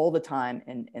do it all the time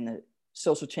in the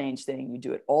social change thing. You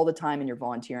do it all the time in your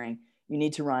volunteering. You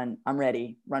need to run. I'm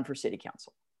ready. Run for city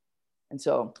council. And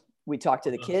so we talked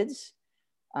to the kids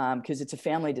because it's a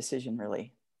family decision,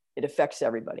 really. It affects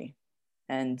everybody.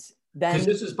 And then, because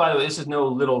this is, by the way, this is no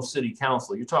little city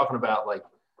council. You're talking about like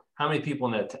how many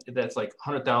people in that? That's like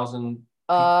 100,000.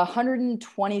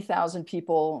 120,000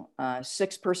 people,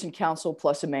 6-person council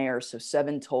plus a mayor, so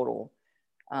 7 total.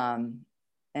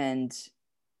 And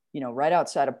right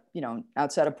outside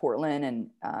of Portland,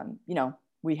 and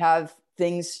we have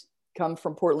things come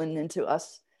from Portland into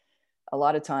us a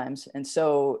lot of times. And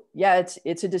so, yeah,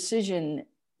 it's a decision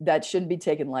that shouldn't be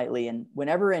taken lightly. And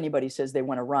whenever anybody says they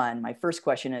want to run, my first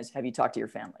question is, have you talked to your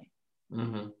family?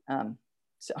 Mm-hmm.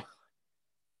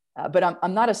 But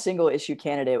I'm not a single issue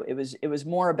candidate. It was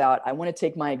more about, I want to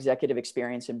take my executive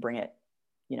experience and bring it,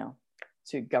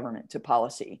 to government, to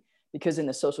policy, because in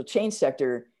the social change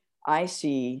sector, I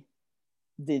see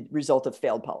the result of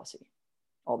failed policy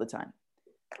all the time.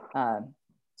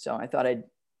 So I thought I'd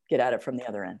get at it from the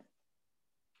other end.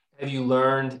 Have you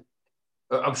learned,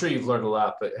 I'm sure you've learned a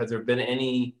lot, but have there been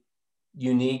any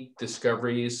unique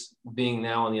discoveries being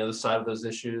now on the other side of those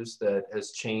issues that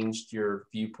has changed your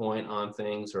viewpoint on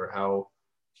things, or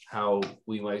how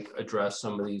we might address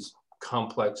some of these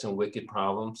complex and wicked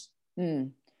problems?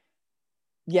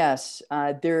 Yes,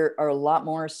 there are a lot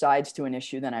more sides to an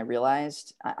issue than I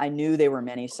realized. I knew there were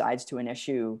many sides to an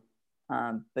issue,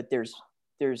 but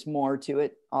there's more to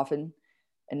it often,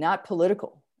 and not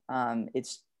political.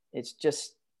 It's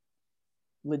just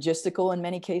logistical in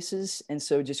many cases. And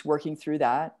so just working through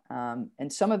that.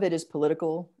 And some of it is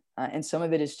political, and some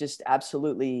of it is just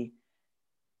absolutely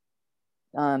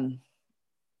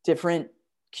different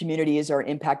communities are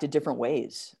impacted different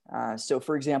ways. So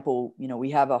for example,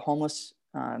 we have a homeless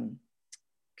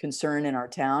concern in our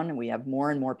town, and we have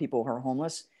more and more people who are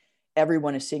homeless.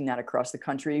 Everyone is seeing that across the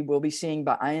country. We'll be seeing,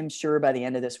 but I am sure by the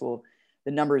end of this,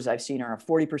 the numbers I've seen are a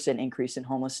 40% increase in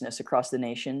homelessness across the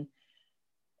nation.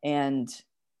 And,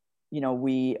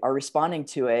 we are responding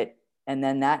to it. And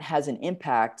then that has an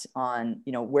impact on,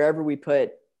 wherever we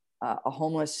put a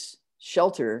homeless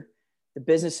shelter, the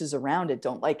businesses around it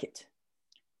don't like it.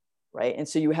 Right. And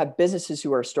so you have businesses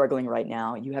who are struggling right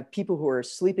now. You have people who are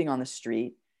sleeping on the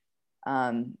street,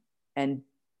 and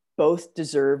both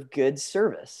deserve good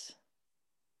service.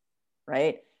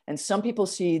 Right. And some people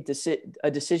see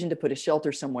a decision to put a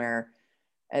shelter somewhere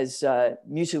as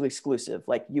mutually exclusive.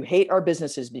 Like, you hate our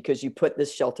businesses because you put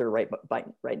this shelter right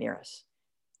near us.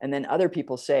 And then other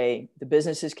people say the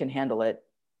businesses can handle it.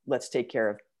 Let's take care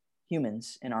of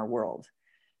humans in our world.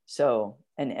 So,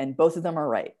 and both of them are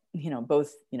right.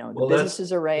 The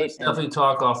businesses are right. Let's definitely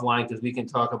talk offline, because we can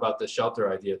talk about the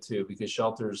shelter idea too, because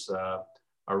shelters are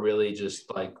really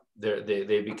just like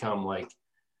they become like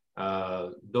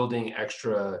building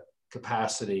extra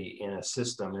capacity in a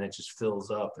system, and it just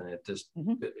fills up, and it just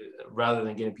rather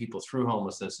than getting people through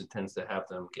homelessness, it tends to have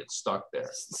them get stuck there,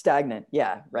 stagnant.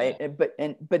 Yeah, right. Yeah.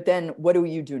 But then what do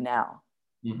you do now?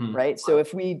 Right. So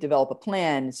if we develop a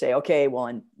plan and say, okay, well,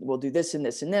 and we'll do this and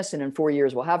this and this, and in 4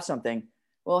 years we'll have something.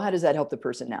 Well, how does that help the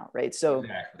person now? Right. So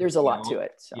there's a lot to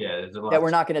it. So, there's a lot that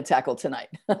we're not going to tackle tonight.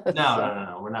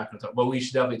 No, we're not going to talk. But we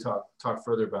should definitely talk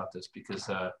further about this, because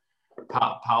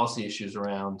policy issues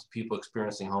around people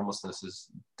experiencing homelessness is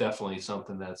definitely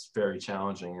something that's very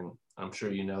challenging. And I'm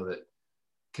sure that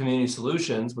Community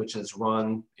Solutions, which is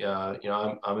run,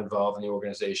 I'm involved in the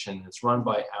organization. It's run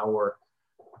by our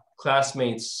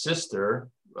classmate's sister,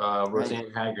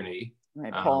 Roseanne Haggerty,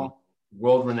 right, Paul.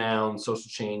 World-renowned social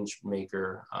change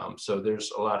maker. So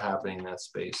there's a lot happening in that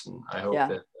space, and I hope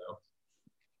that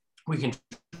we can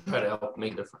try to help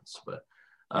make a difference. But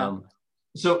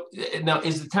so now,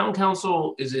 is the town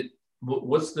council?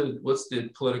 What's the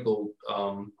political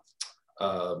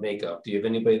makeup? Do you have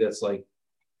anybody that's like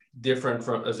different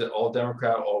from? Is it all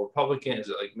Democrat, all Republican? Is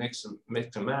it like mix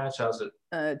and match? How's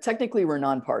it? Technically, we're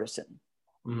nonpartisan.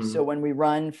 So when we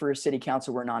run for city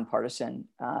council, we're nonpartisan.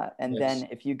 And then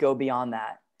if you go beyond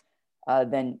that,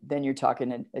 then you're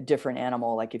talking a different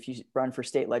animal. Like if you run for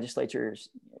state legislatures,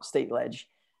 state ledge,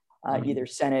 either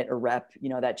Senate or rep,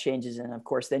 that changes. And of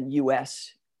course, then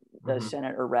US, the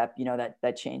Senate or rep,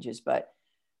 that changes. But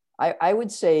I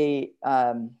would say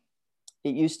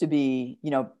it used to be,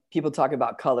 people talk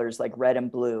about colors like red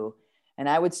and blue. And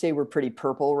I would say we're pretty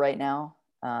purple right now,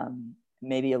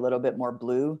 maybe a little bit more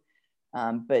blue.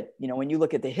 But, when you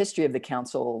look at the history of the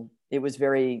council, it was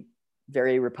very,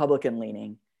 very Republican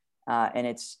leaning. And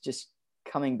it's just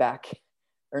coming back,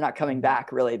 or not coming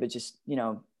back really, but just,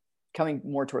 coming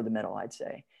more toward the middle, I'd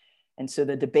say. And so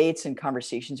the debates and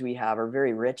conversations we have are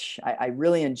very rich. I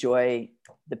really enjoy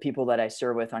the people that I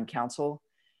serve with on council.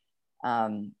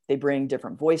 They bring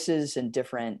different voices and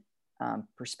different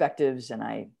perspectives. And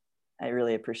I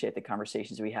really appreciate the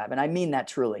conversations we have. And I mean that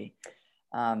truly.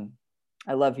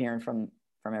 I love hearing from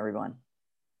everyone.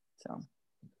 So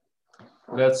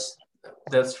that's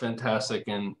fantastic,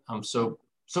 and I'm so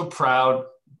proud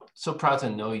to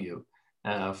know you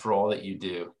for all that you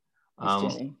do.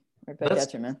 Right back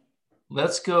at you, man.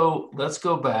 Let's go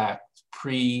back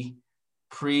pre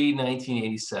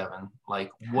 1987.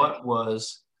 Like, what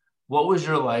was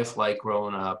your life like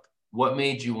growing up? What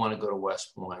made you want to go to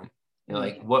West Point?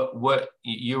 Like what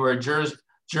you were a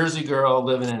Jersey girl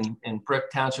living in Brick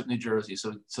Township, New Jersey.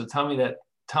 So tell me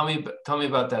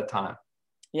about that time.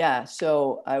 Yeah.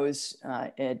 So I was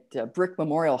at Brick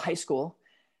Memorial High School,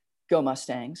 go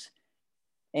Mustangs.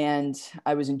 And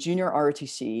I was in junior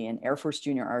ROTC and Air Force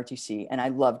Junior ROTC, and I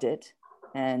loved it.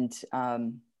 And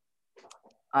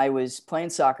I was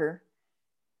playing soccer,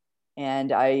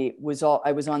 and I was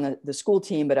on the school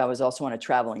team, but I was also on a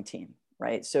traveling team.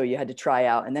 Right. So you had to try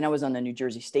out. And then I was on the New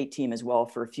Jersey State team as well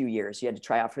for a few years. You had to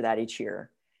try out for that each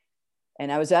year.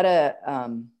 And I was at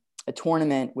a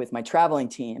tournament with my traveling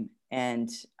team, and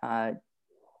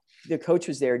the coach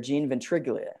was there, Gene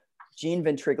Ventriglia,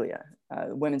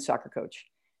 women's soccer coach.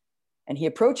 And he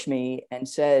approached me and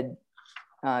said,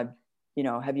 have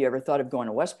you ever thought of going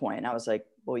to West Point? And I was like,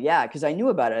 well, yeah, because I knew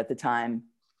about it at the time,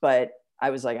 but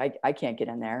I was like, I can't get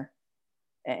in there.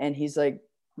 And he's like,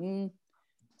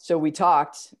 so we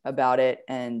talked about it,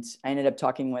 and I ended up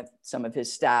talking with some of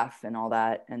his staff and all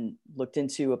that, and looked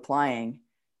into applying,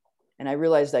 and I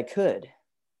realized I could.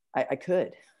 And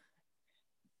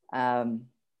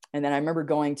then I remember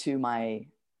going to my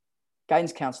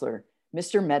guidance counselor,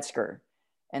 Mr. Metzger,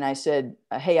 and I said,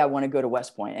 hey, I want to go to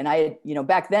West Point. And I,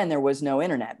 back then there was no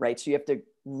internet, right? So you have to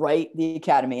write the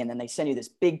academy, and then they send you this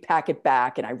big packet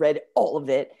back, and I read all of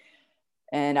it.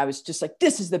 And I was just like,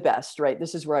 this is the best, right?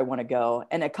 This is where I want to go.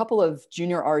 And a couple of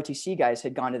junior ROTC guys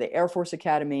had gone to the Air Force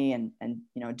Academy and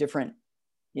different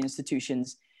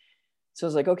institutions. So I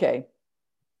was like, okay.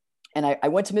 And I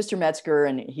went to Mr. Metzger,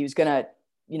 and he was going to,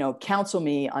 counsel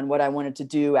me on what I wanted to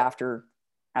do after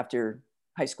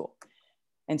high school.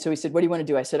 And so he said, what do you want to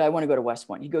do? I said, I want to go to West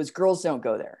Point. He goes, girls don't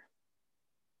go there.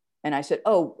 And I said,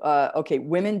 okay,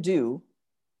 women do.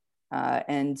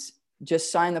 And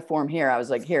just sign the form here. I was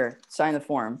like, here, sign the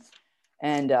form,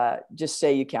 and just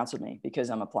say you counseled me because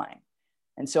I'm applying.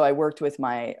 And so I worked with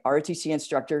my ROTC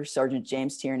instructor, Sergeant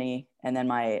James Tierney, and then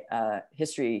my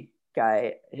history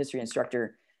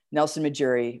instructor, Nelson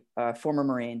Majuri, former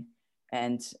Marine,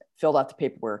 and filled out the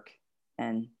paperwork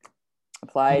and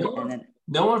applied.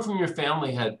 No one from your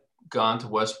family had gone to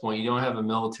West Point. You don't have a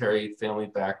military family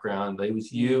background. It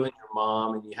was you and your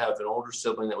mom, and you have an older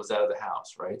sibling that was out of the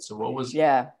house, right? So what was...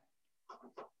 Yeah,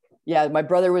 my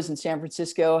brother was in San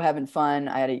Francisco having fun.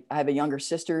 I have a younger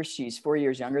sister. She's 4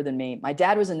 years younger than me. My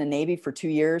dad was in the Navy for 2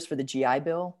 years for the GI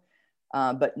Bill,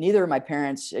 but neither of my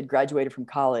parents had graduated from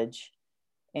college.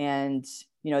 And,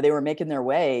 they were making their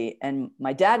way. And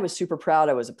my dad was super proud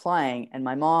I was applying, and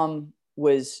my mom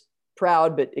was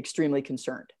proud but extremely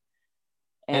concerned.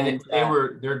 And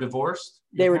they're divorced?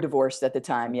 They were divorced at the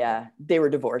time. Yeah. They were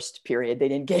divorced, period. They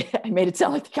didn't I made it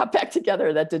sound like they got back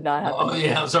together. That did not happen. Oh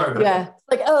yeah. I'm sorry about that.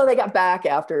 Like, oh, they got back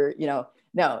after,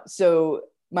 no. So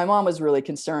my mom was really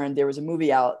concerned. There was a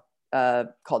movie out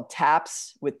called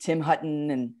Taps with Tim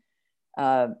Hutton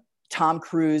and Tom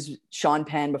Cruise, Sean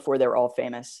Penn, before they were all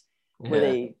famous,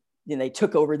 where they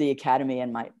took over the academy,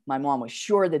 and my mom was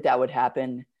sure that would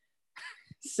happen.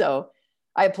 So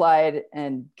I applied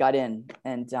and got in,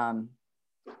 and I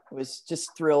was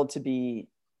just thrilled to be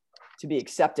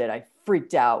accepted. I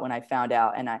freaked out when I found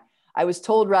out, and I was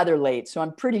told rather late. So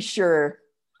I'm pretty sure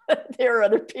there are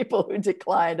other people who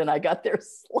declined, and I got their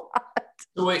slot.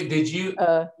 So wait, did you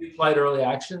apply to early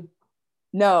action?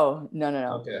 No.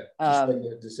 Okay, just like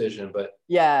a decision, but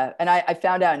yeah. And I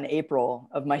found out in April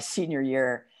of my senior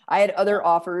year. I had other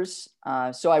offers,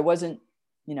 so I wasn't,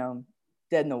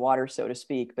 dead in the water, so to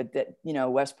speak. But that,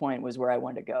 West Point was where I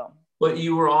wanted to go. But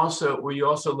were you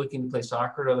also looking to play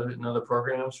soccer in other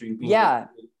programs? Or you being Yeah.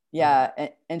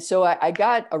 And so I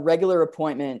got a regular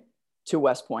appointment to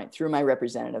West Point through my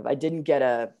representative. I didn't get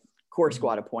a core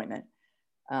squad appointment.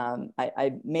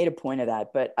 I made a point of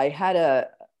that, but I had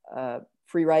a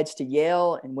free rides to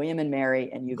Yale and William and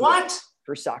Mary and UVA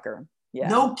for soccer. Yeah.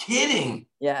 No kidding.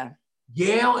 Yeah.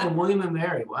 Yale and William and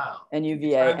Mary. Wow. And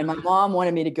UVA. And my mom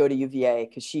wanted me to go to UVA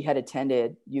because she had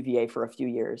attended UVA for a few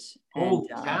years. Holy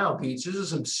cow, Pete. This is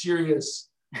some serious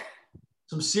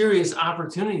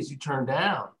opportunities you turned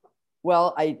down.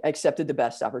 Well, I accepted the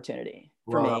best opportunity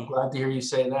for me. I'm glad to hear you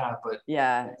say that, but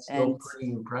yeah, it's still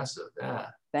pretty impressive. Yeah.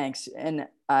 Thanks. And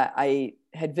I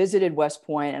had visited West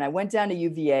Point, and I went down to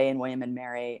UVA and William and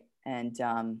Mary, and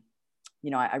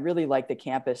I really liked the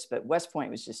campus, but West Point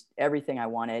was just everything I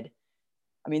wanted.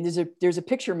 I mean, there's a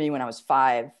picture of me when I was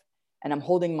 5, and I'm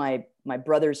holding my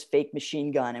brother's fake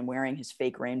machine gun and wearing his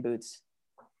fake rain boots,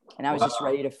 and I was just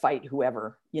ready to fight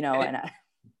whoever,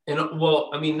 Well,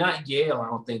 I mean, not Yale, I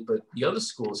don't think, but the other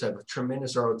schools have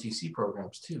tremendous ROTC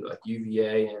programs too, like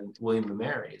UVA and William and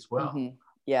Mary as well. Mm-hmm.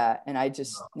 Yeah, and I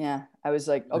was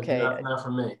like, okay, not for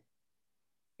me.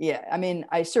 Yeah, I mean,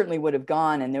 I certainly would have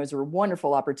gone, and those were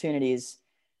wonderful opportunities.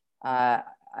 I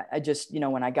just,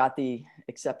 when I got the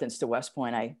acceptance to West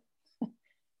Point, I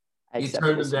you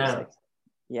turned them down.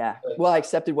 Yeah. Well, I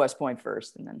accepted West Point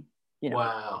first, and then,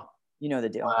 wow, the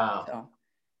deal. Wow. So,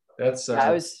 that's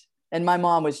and my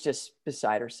mom was just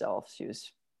beside herself. She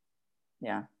was,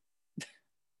 yeah.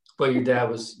 But your dad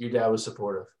was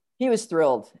supportive. He was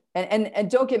thrilled.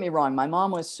 And don't get me wrong, my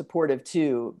mom was supportive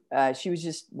too. She was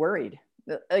just worried,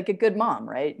 like a good mom,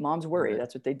 right? Mom's worried.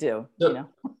 That's what they do.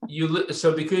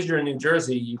 So because you're in New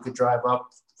Jersey, you could drive up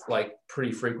like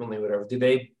pretty frequently, whatever.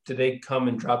 Did they come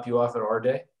and drop you off at our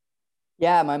day?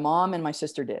 Yeah, my mom and my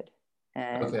sister did.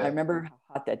 And okay. I remember how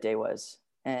hot that day was.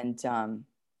 And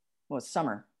it's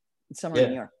summer. It's summer in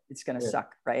New York. It's going to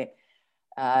suck, right?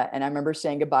 And I remember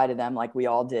saying goodbye to them like we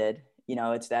all did.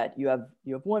 It's that you have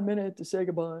 1 minute to say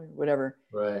goodbye, whatever.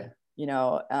 Right.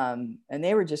 And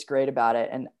they were just great about it.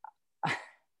 And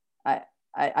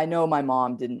I know my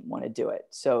mom didn't want to do it.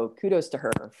 So kudos to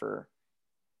her for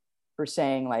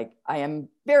saying like, I am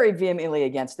very vehemently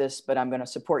against this, but I'm going to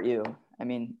support you. I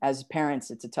mean, as parents,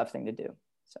 it's a tough thing to do.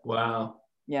 So, Wow.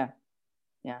 Yeah.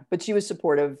 But she was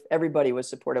supportive. Everybody was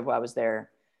supportive while I was there.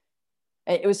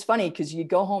 It was funny because you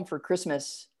go home for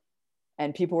Christmas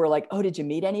and people were like, oh, did you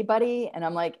meet anybody? And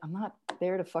I'm like, I'm not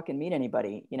there to fucking meet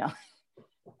anybody,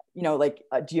 like,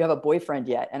 do you have a boyfriend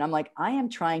yet? And I'm like, I am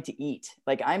trying to eat.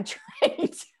 Like I'm trying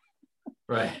to.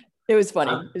 Right. It was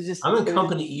funny. It was just, I'm in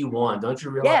company E1. Don't you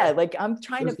realize? Yeah. Like I'm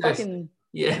trying to fucking,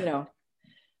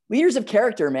 leaders of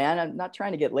character, man. I'm not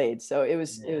trying to get laid. So it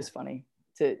was funny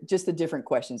to just the different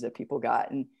questions that people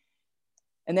got. And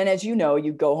then, as you know,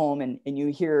 you go home and you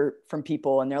hear from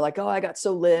people and they're like, oh, I got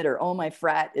so lit, or, oh, my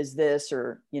frat is this,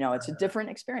 or, it's a different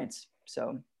experience.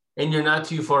 So. And you're not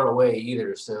too far away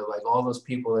either. So like all those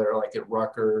people that are like at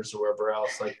Rutgers or wherever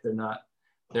else, like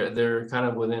they're kind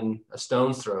of within a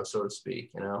stone's throw, so to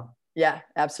speak, Yeah,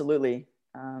 absolutely.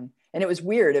 And it was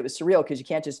weird. It was surreal because you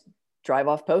can't just drive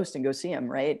off post and go see them,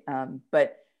 right?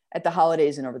 But at the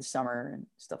holidays and over the summer and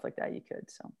stuff like that, you could.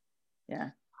 So, yeah.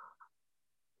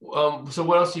 So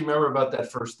what else do you remember about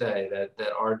that first day,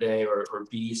 that our day or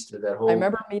Beast, or that whole? I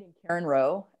remember meeting Karen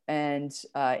Rowe and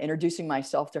introducing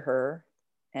myself to her,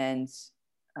 and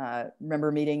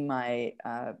remember meeting my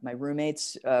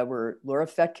roommates were Laura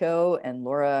Fetko and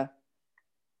Laura,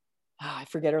 I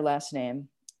forget her last name.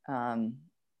 And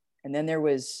then there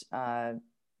was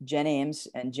Jen Ames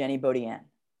and Jenny Bodian.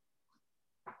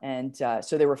 And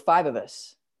so there were 5 of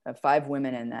us, 5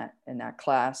 women in that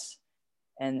class.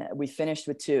 And we finished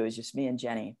with 2. It was just me and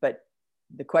Jenny. But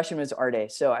the question was our day.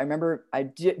 So I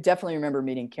definitely remember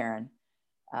meeting Karen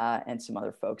and some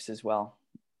other folks as well.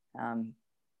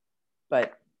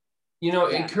 But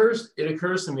it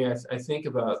occurs to me. I think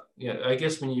about, I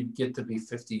guess when you get to be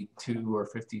 52 or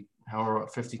 50, however,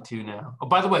 52 now. Oh,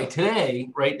 by the way, today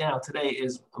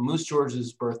is Moose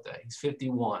George's birthday. He's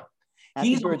 51.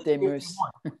 Happy birthday, Moose.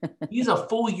 He's a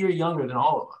full year younger than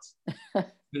all of us.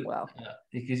 Wow.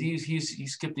 Because he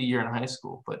skipped a year in high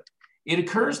school. But it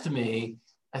occurs to me,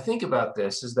 I think about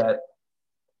this, is that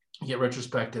you get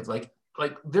retrospective, like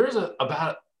there's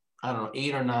about, I don't know,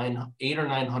 800 or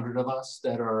 900 of us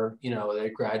that are,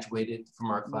 that graduated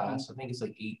from our class. I think it's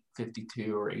like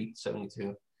 852 or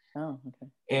 872. Oh, okay.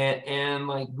 And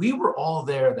like we were all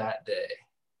there that day.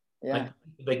 Yeah.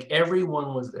 Like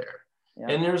everyone was there. Yeah.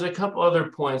 And there's a couple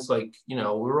other points, like, we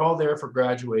were all there for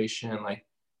graduation, like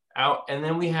out. And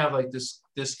then we have like this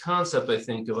concept, I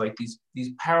think, of like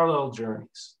these parallel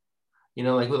journeys,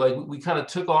 like we kind of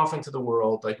took off into the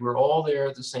world. Like we're all there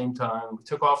at the same time. We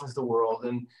took off into the world,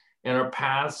 and our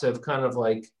paths have kind of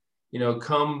like,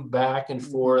 come back and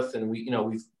forth. And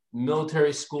we've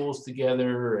military schools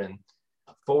together, and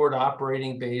forward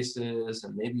operating bases,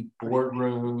 and maybe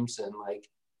boardrooms, and like,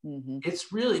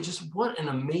 it's really just what an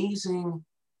amazing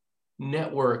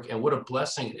network and what a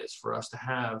blessing it is for us to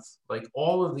have like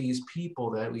all of these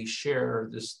people that we share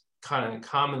this kind of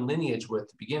common lineage with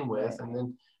to begin with, and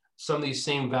then some of these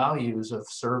same values of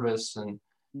service and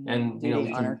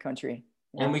duty, honor, country,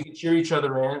 and we can cheer each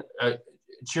other on,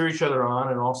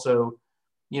 and also,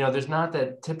 there's not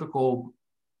that typical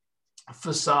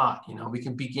facade. We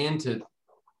can begin to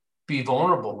be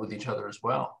vulnerable with each other as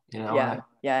well. Yeah,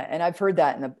 and I've heard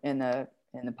that in the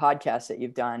podcast that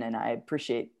you've done, and I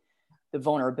appreciate the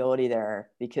vulnerability there,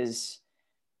 because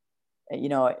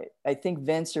I think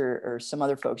Vince or some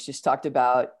other folks just talked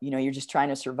about, you're just trying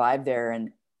to survive there,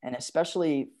 and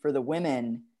especially for the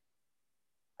women,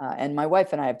 and my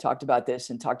wife and I have talked about this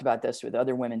with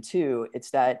other women too.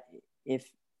 It's that if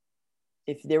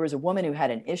there was a woman who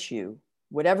had an issue,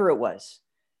 whatever it was,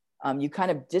 you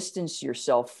kind of distance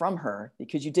yourself from her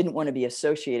because you didn't want to be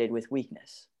associated with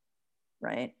weakness,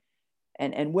 right?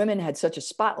 And women had such a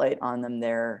spotlight on them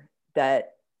there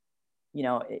that,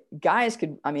 guys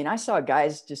could, I saw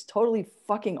guys just totally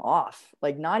fucking off,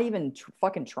 like not even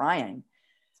fucking trying.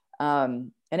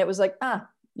 And it was like,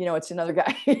 it's another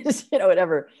guy,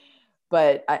 whatever.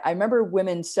 But I remember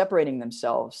women separating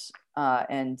themselves,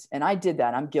 and I did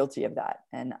that. I'm guilty of that.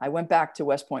 And I went back to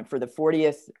West Point for the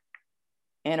 40th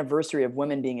anniversary of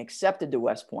women being accepted to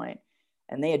West Point,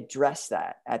 and they addressed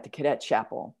that at the Cadet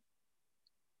Chapel.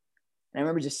 And I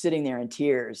remember just sitting there in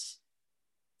tears,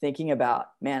 thinking about,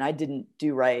 man, I didn't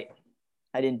do right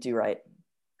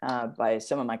by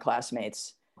some of my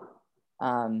classmates.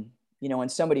 When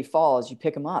somebody falls, you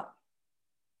pick them up.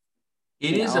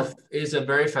 It is a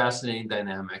very fascinating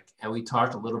dynamic, and we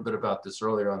talked a little bit about this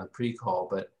earlier on the pre-call,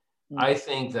 but I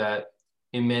think that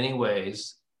in many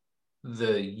ways,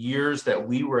 the years that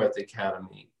we were at the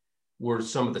academy were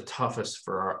some of the toughest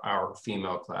for our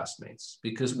female classmates,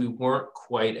 because we weren't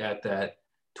quite at that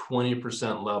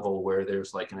 20% level where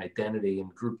there's like an identity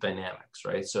and group dynamics,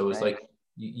 right? So it was like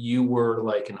you were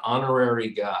like an honorary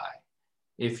guy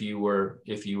if you were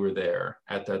there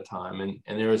at that time.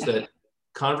 And there was that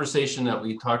conversation that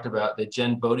we talked about, that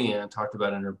Jen Bodian talked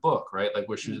about in her book, right? Like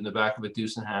where she was in the back of a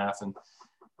deuce and a half and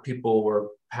people were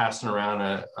passing around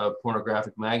a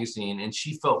pornographic magazine, and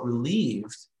she felt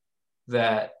relieved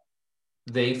that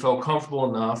they felt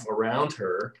comfortable enough around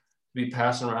her to be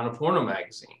passing around a porno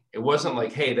magazine. It wasn't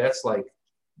like, hey, that's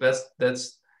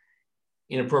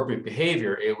inappropriate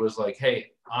behavior. It was like,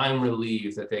 hey, I'm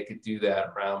relieved that they could do that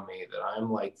around me, that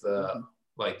I'm like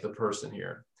the person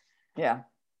here. Yeah.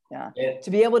 Yeah. And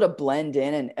to be able to blend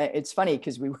in, and it's funny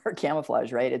because we wear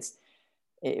camouflage, right?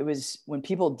 It was when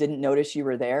people didn't notice you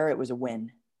were there, it was a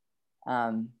win.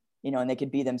 You know, and they could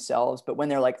be themselves, but when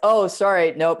they're like, oh,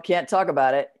 sorry, nope, can't talk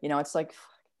about it. You know, it's like,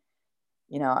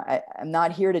 you know, I'm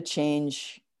not here to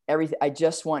change everything. I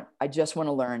just want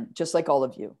to learn, just like all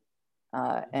of you.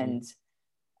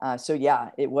 So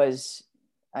yeah, it was,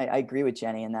 I agree with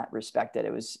Jenny in that respect, that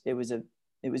it was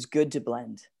good to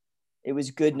blend. It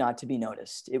was good not to be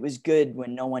noticed. It was good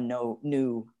when no one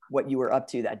knew what you were up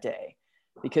to that day,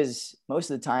 because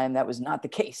most of the time that was not the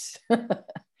case. We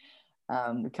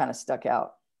kind of stuck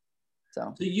out.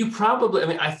 So you probably, I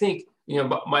mean, I think, you know,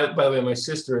 by the way, my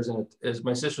sister's an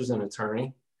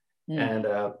attorney. And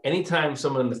anytime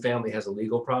someone in the family has a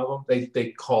legal problem,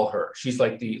 they call her. She's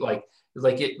like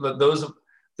those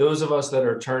of us that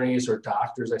are attorneys or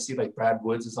doctors. I see like Brad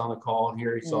Woods is on the call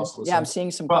here. He's also listening. I'm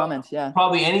seeing some comments. Yeah,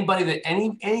 probably anybody that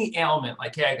any ailment,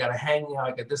 like, hey, I got a hangnail,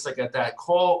 I got this, I got that.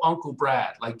 Call Uncle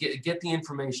Brad. Like get the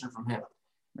information from him.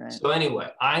 Right. So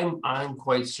anyway, I'm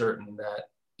quite certain that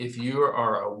if you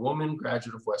are a woman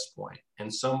graduate of West Point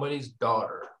and somebody's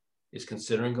daughter is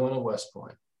considering going to West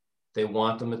Point, they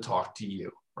want them to talk to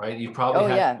you, right? You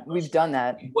probably we've done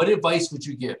that. What advice would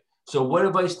you give? So what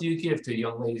advice do you give to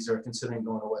young ladies that are considering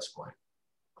going to West Point?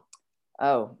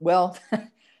 Oh, well,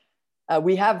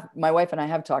 my wife and I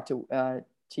have talked to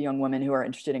young women who are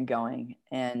interested in going.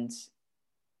 And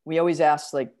we always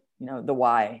ask, like, you know, the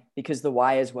why, because the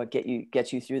why is what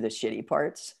gets you through the shitty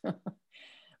parts.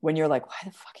 When you're like, why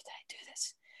the fuck did I do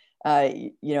this?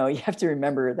 You know, you have to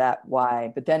remember that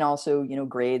why, but then also, you know,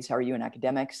 grades, how are you in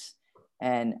academics?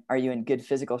 And are you in good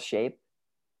physical shape?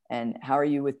 And how are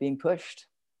you with being pushed,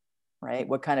 right?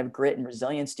 What kind of grit and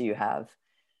resilience do you have?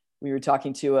 We were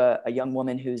talking to a young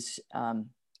woman who's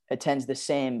attends the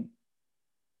same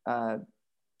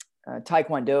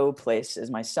Taekwondo place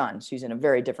as my son. She's in a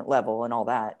very different level and all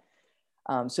that.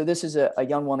 So this is a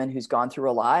young woman who's gone through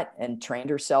a lot and trained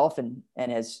herself and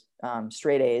has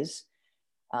straight A's.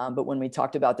 But when we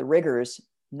talked about the rigors,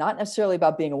 not necessarily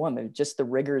about being a woman, just the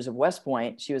rigors of West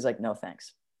Point, she was like, no,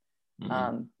 thanks.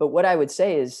 Mm-hmm. But what I would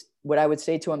say is what I would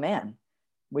say to a man,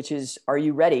 which is, are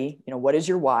you ready? You know, what is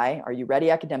your why? Are you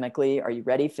ready academically? Are you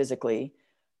ready physically?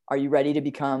 Are you ready to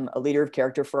become a leader of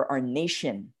character for our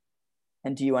nation?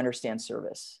 And do you understand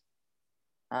service?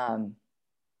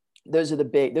 Those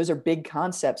are big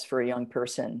concepts for a young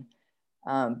person.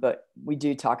 But we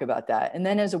do talk about that. And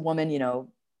then as a woman, you know,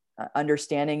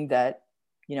 understanding that,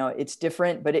 you know, it's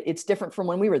different, but it's different from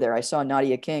when we were there. I saw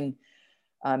Nadia King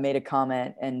made a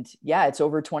comment, and yeah, it's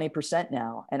over 20%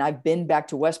 now. And I've been back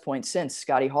to West Point since.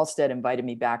 Scotty Halstead invited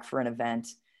me back for an event.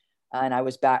 And I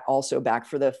was also back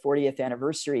for the 40th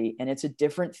anniversary, and it's a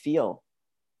different feel.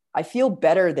 I feel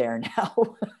better there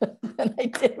now than I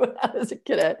did when I was a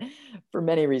cadet for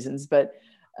many reasons. But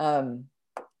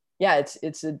yeah,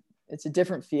 it's a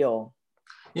different feel.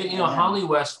 Yeah, you know, Holly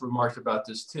West remarked about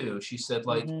this too. She said,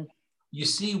 like, you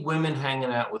see women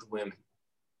hanging out with women.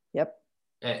 Yep.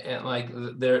 And like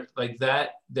they're like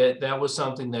that was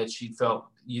something that she felt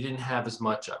you didn't have as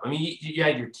much of. I mean, you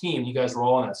had your team. You guys were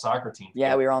all on that soccer team.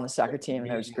 Yeah, we were on the soccer team,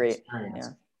 and it was great. Experience.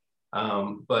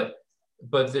 Yeah. But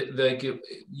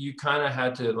you kind of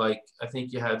had to, like, I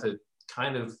think you had to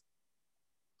kind of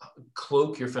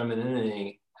cloak your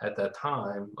femininity at that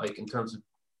time, like in terms of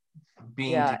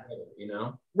being together, you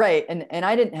know? Right. And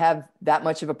I didn't have that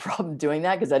much of a problem doing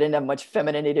that because I didn't have much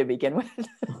femininity to begin with.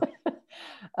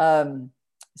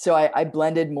 So I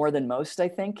blended more than most, I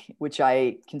think, which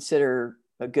I consider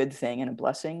a good thing and a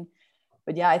blessing.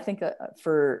 But yeah, I think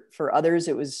for others,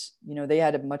 it was, you know, they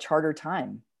had a much harder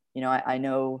time. You know, I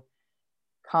know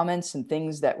comments and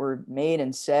things that were made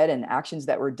and said and actions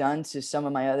that were done to some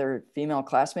of my other female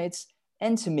classmates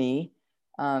and to me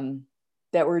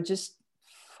that were just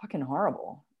fucking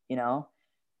horrible, you know?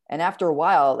 And after a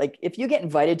while, like if you get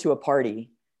invited to a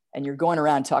party and you're going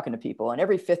around talking to people and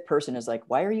every fifth person is like,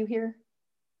 why are you here?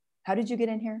 how did you get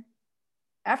in here?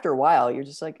 After a while, you're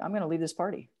just like, I'm going to leave this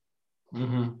party.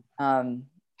 And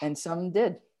some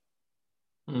did.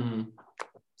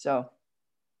 So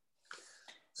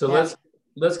yeah.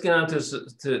 let's get on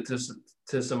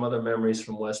to some other memories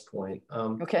from West Point.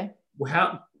 Okay.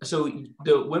 So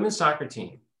the women's soccer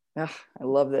team. I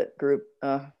love that group.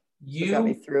 You got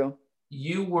me through.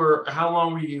 How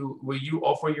long were you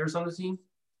all 4 years on the team?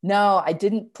 No, I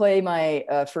didn't play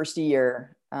my first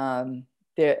year. Maybe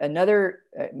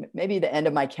the end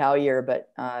of my Cal year,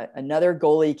 but another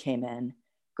goalie came in.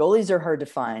 Goalies are hard to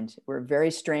find. We're a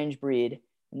very strange breed.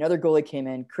 Another goalie came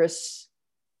in, Chris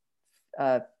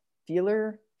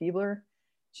Fiebler.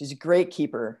 She's a great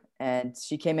keeper. And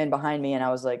she came in behind me and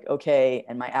I was like, okay.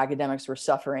 And my academics were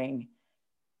suffering.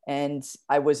 And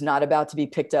I was not about to be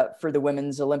picked up for the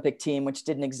women's Olympic team, which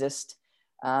didn't exist,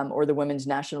 or the women's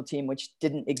national team, which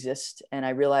didn't exist. And I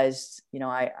realized,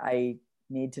 I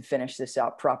need to finish this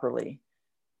out properly.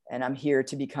 And I'm here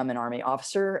to become an Army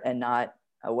officer and not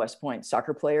a West Point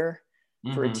soccer player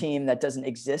for a team that doesn't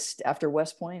exist after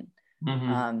West Point.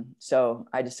 So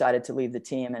I decided to leave the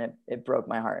team and it broke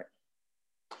my heart.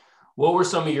 What were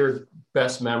some of your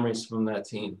best memories from that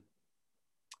team?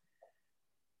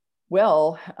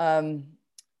 Well,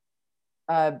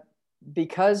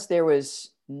 because there was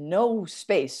no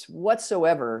space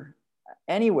whatsoever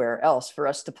anywhere else for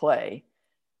us to play.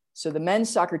 So the men's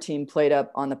soccer team played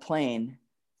up on the plain,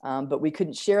 but we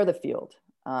couldn't share the field.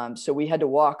 So we had to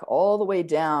walk all the way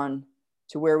down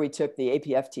to where we took the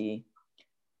APFT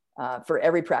for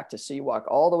every practice. So you walk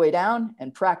all the way down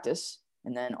and practice,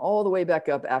 and then all the way back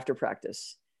up after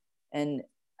practice. And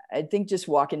I think just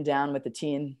walking down with the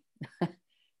team,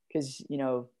 because,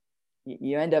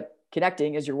 you end up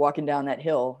connecting as you're walking down that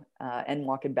hill and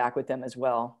walking back with them as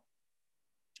well.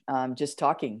 Just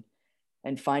talking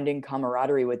and finding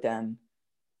camaraderie with them.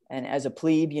 And as a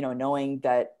plebe, knowing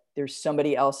that there's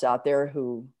somebody else out there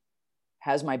who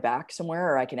has my back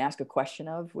somewhere or I can ask a question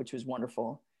of, which was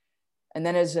wonderful. And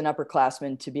then as an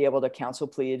upperclassman, to be able to counsel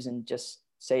plebes and just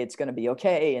say it's going to be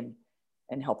okay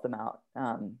and help them out.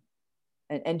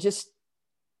 And just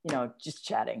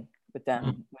chatting with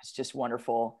them was just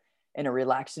wonderful in a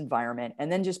relaxed environment.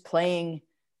 And then just playing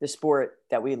the sport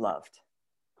that we loved.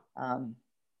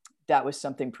 That was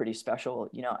something pretty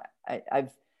special. I've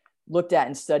looked at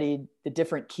and studied the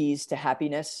different keys to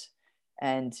happiness.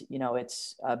 And,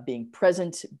 it's being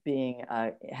present,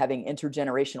 having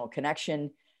intergenerational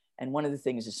connection. And one of the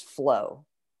things is flow.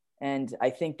 And I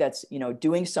think that's,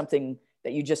 doing something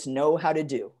that you just know how to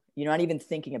do. You're not even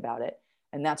thinking about it.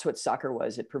 And that's what soccer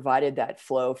was. It provided that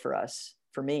flow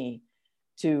for me,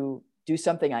 to do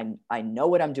something I know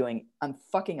what I'm doing. I'm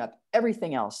fucking up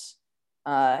everything else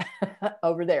up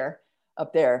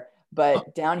there.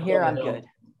 But down here, I'm good.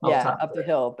 Yeah, up the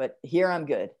hill. But here, I'm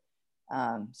good.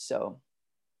 So,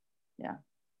 yeah,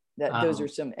 those are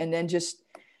some. And then just,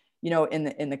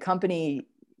 in the company,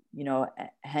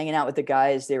 hanging out with the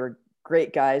guys, they were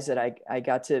great guys that I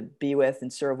got to be with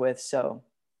and serve with. So,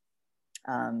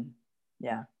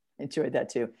 yeah, enjoyed that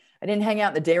too. I didn't hang out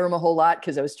in the day room a whole lot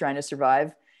because I was trying to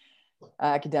survive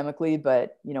academically,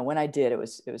 but when I did, it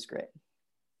was great.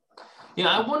 Yeah,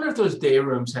 I wonder if those day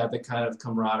rooms have the kind of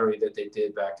camaraderie that they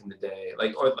did back in the day,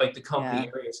 or the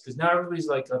company areas, because now everybody's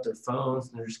got their phones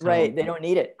and they're just right. They don't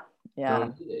need it. Yeah.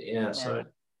 Yeah. So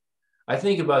I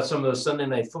think about some of those Sunday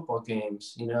night football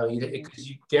games, because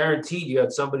you guaranteed you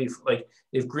got somebody,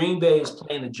 if Green Bay is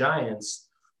playing the Giants,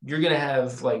 you're going to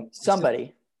have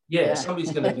somebody.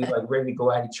 Somebody's going to be ready to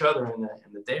go at each other in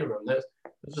the day room.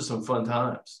 Those are some fun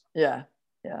times. Yeah.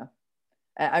 Yeah.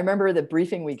 I remember the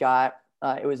briefing we got,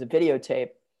 it was a videotape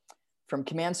from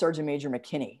Command Sergeant Major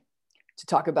McKinney to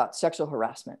talk about sexual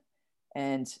harassment.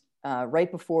 And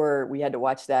right before we had to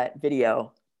watch that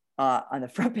video, on the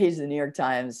front page of the New York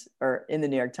Times, or in the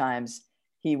New York Times,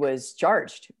 he was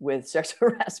charged with sexual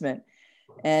harassment.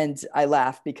 And I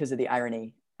laughed because of the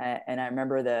irony. And I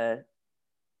remember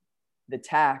the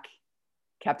TAC,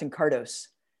 Captain Cardos,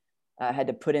 had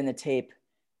to put in the tape.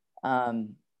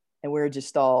 And we were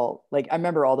just all I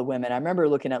remember all the women. I remember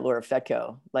looking at Laura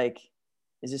Fetko,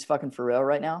 is this fucking for real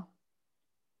right now?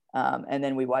 And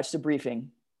then we watched a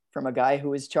briefing from a guy who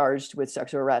was charged with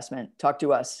sexual harassment talk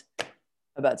to us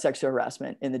about sexual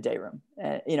harassment in the day room.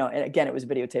 And again, it was a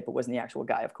videotape. It wasn't the actual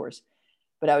guy, of course.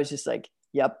 But I was just like,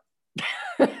 yep.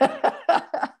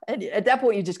 And at that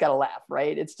point, you just got to laugh,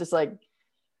 right? It's just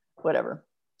whatever.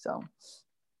 So,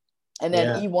 and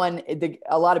then E1,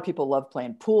 a lot of people love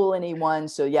playing pool in E1.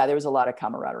 So yeah, there was a lot of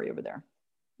camaraderie over there.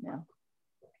 Yeah.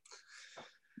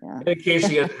 In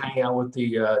case you guys hang out with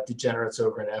the degenerates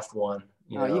over in F1.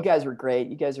 You guys were great.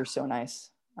 You guys are so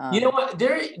nice. You know what?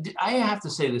 I have to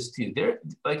say this too. There,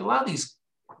 like a lot of these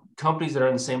companies that are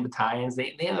in the same battalions,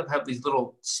 they end up having these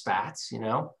little spats. You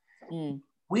know,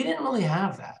 we didn't really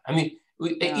have that. I mean,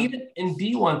 even in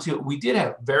D1 too, we did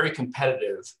have very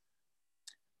competitive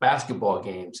basketball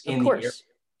games in the area.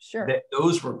 Sure.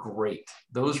 Those were great.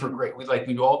 Those were great.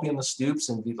 We'd all be on the stoops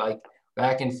and be like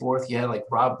back and forth. You had like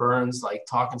Rob Burns like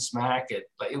talking smack. It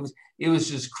was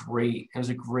just great. It was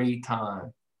a great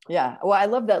time. Yeah. Well, I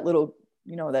love that little,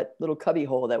 that little cubby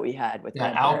hole that we had with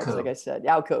that alcove. Like I said,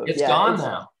 alcove. It's gone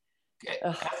now.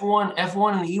 F1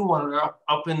 and E1 are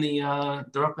up in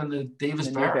the Davis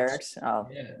Barracks. Oh,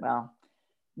 yeah. Wow.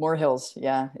 More hills.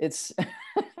 Yeah. It's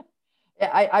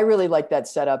I really like that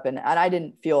setup, and I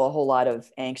didn't feel a whole lot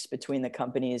of angst between the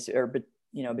companies or,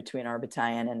 between our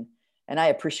battalion, and I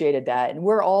appreciated that. And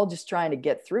we're all just trying to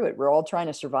get through it. We're all trying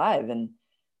to survive. And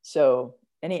so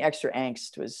any extra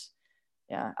angst was,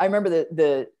 yeah. I remember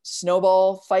the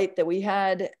snowball fight that we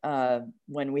had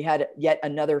when we had yet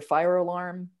another fire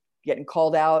alarm getting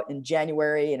called out in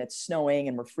January, and it's snowing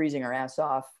and we're freezing our ass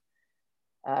off.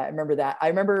 I remember that. I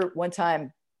remember one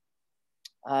time,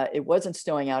 it wasn't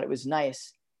snowing out, it was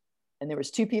nice. And there was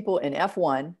two people in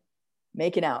F1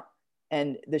 making out,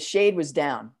 and the shade was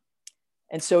down.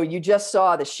 And so you just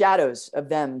saw the shadows of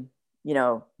them,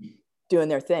 doing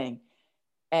their thing.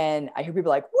 And I hear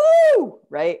people like, woo,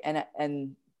 right? And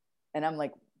I'm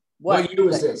like, what?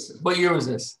 What year was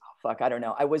this? Oh, fuck, I don't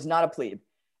know. I was not a plebe.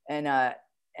 And okay.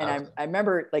 I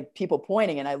remember like people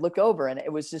pointing, and I look over, and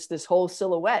it was just this whole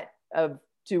silhouette of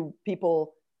two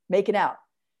people making out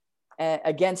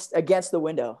against the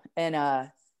window.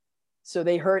 And so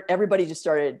they heard, everybody just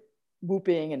started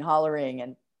whooping and hollering,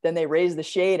 and then they raised the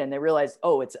shade and they realized,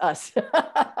 oh, it's us.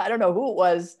 I don't know who it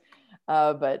was,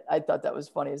 but I thought that was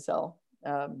funny as hell.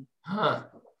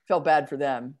 Felt bad for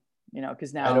them,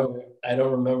 because now I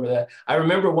don't remember that. I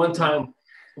remember one time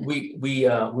we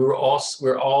were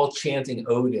all chanting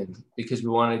Odin because we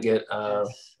wanted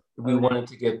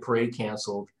to get parade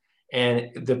canceled.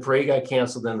 And the parade got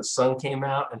canceled, and the sun came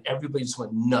out, and everybody just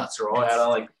went nuts. Or all out on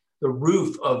like the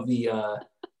roof of the,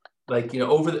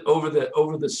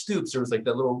 over the stoops. There was like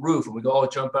that little roof, and we'd all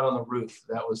jump out on the roof.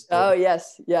 That was. Oh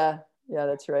yes, yeah,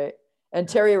 that's right. And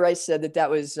Terry Rice said that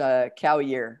was cow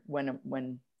year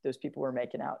when those people were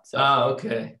making out. So. Oh,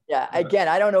 okay. Yeah. Again,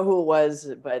 I don't know who it was,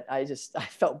 but I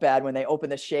felt bad when they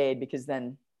opened the shade, because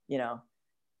then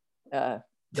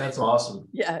That's awesome.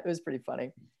 Yeah, it was pretty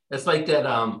funny. It's like that.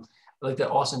 Like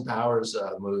that Austin Powers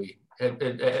movie. You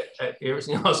ever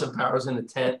seen Austin Powers in the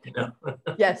tent?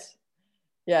 Yes.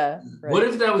 Yeah. Right. What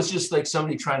if that was just like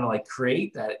somebody trying to like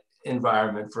create that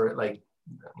environment for it? Like,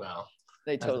 well,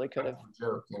 they totally could have.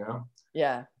 Joke,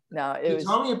 Yeah. No, it was.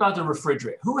 Tell me about the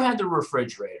refrigerator. Who had the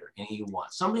refrigerator in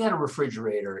E1? Somebody had a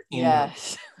refrigerator in. Yeah.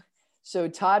 So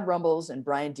Todd Rumbles and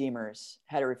Brian Demers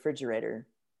had a refrigerator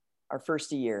our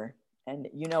first year, and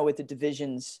with the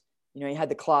divisions. You had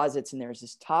the closets, and there's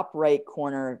this top right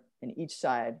corner in each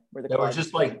side where that was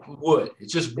just like wood.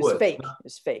 It's just wood.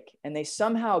 It's fake. And they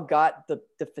somehow got the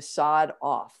facade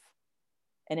off,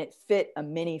 and it fit a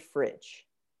mini fridge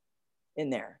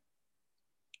in there.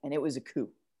 And it was a coup,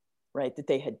 right? That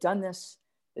they had done this,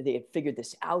 that they had figured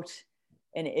this out.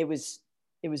 And it was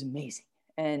amazing.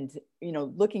 And,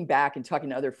 looking back and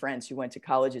talking to other friends who went to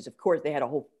colleges, of course, they had a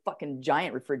whole fucking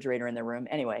giant refrigerator in their room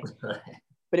anyway.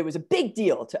 But it was a big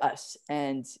deal to us,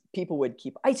 and people would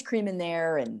keep ice cream in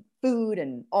there and food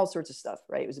and all sorts of stuff,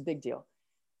 right? It was a big deal.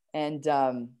 And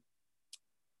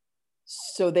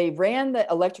so they ran the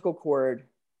electrical cord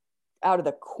out of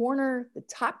the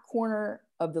top corner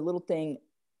of the little thing,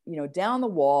 down the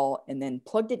wall, and then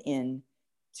plugged it in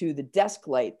to the desk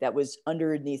light that was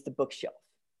underneath the bookshelf.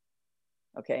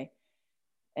 Okay.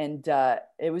 And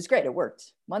it was great. It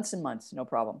worked months and months, no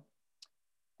problem.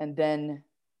 And then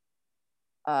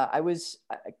I was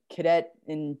a cadet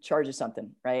in charge of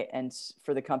something, right? And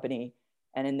for the company,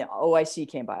 and then the OIC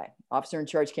came by, officer in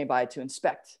charge came by to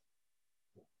inspect.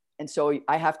 And so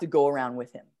I have to go around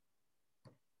with him.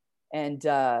 And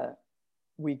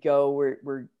we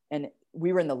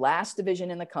were in the last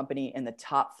division in the company in the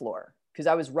top floor, because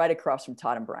I was right across from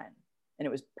Todd and Brian, and it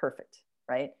was perfect,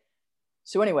 right?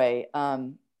 So anyway,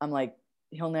 I'm like,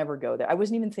 he'll never go there. I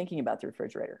wasn't even thinking about the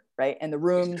refrigerator, right? And the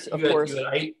rooms, of course.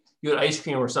 You had ice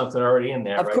cream or something already in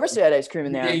there, Of course I had ice cream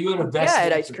in there. Yeah, you had a vest. Yeah, I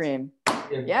had ice cream.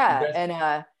 Yeah,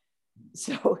 and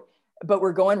but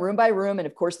we're going room by room, and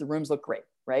of course the rooms look great,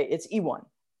 right? It's E1.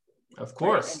 Of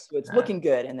course. Right? So it's looking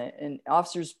good, and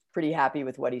officer's pretty happy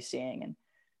with what he's seeing,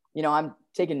 and I'm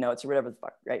taking notes or whatever the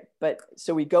fuck, right? But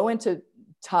so we go into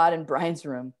Todd and Brian's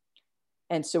room,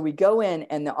 And so we go in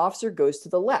and the officer goes to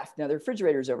the left. Now the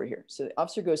refrigerator's over here. So the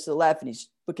officer goes to the left and he's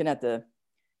looking at the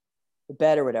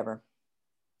bed or whatever.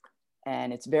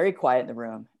 And it's very quiet in the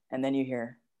room. And then you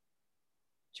hear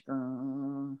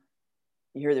the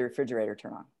refrigerator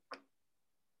turn on.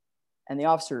 And the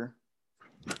officer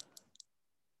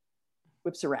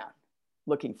whips around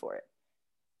looking for it.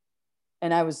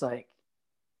 And I was like,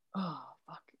 oh,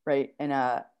 fuck, right?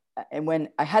 And when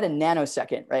I had a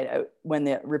nanosecond, right, when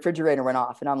the refrigerator went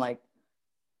off, and I'm like,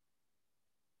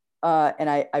 and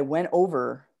I went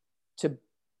over to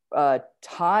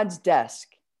Todd's desk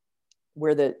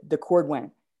where the cord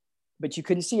went, but you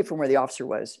couldn't see it from where the officer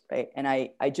was, right? And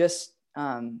I just,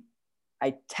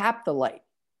 I tapped the light.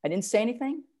 I didn't say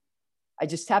anything. I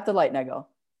just tapped the light and I go,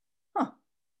 huh.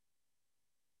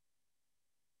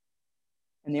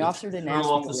 And the officer didn't ask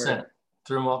me a word.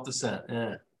 Threw him off the scent.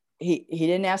 Yeah. He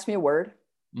didn't ask me a word.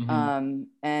 Mm-hmm.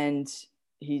 And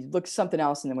he looked at something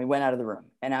else and then we went out of the room.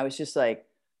 And I was just like,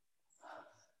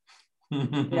 you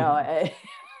know,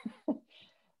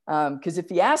 because if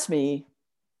he asked me,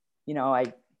 you know,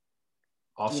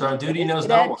 officer on duty knows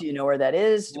no one. Do you know where that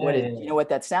is? Yeah, do you know what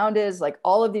that sound is? Like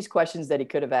all of these questions that he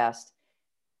could have asked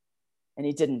and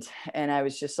he didn't. And I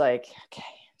was just like, okay,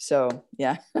 so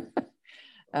yeah.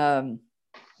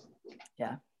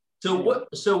 Yeah.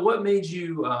 So what made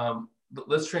you,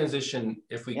 let's transition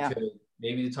if we could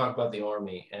maybe to talk about the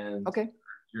Army and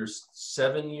your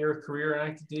 7-year career in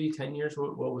active duty, 10 years.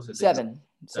 What was it? Seven.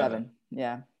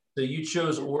 Yeah. So you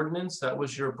chose ordnance. That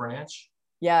was your branch.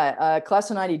 Yeah. Class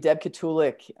of 90, Deb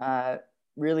Katulik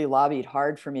really lobbied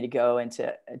hard for me to go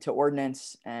into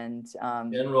ordnance and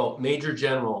Major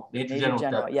General.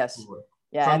 Yes.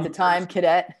 Yeah. At the time,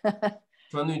 cadet.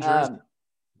 From New Jersey.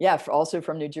 Also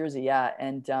from New Jersey. Yeah.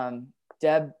 And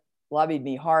Deb lobbied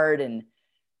me hard and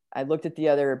I looked at the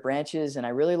other branches and I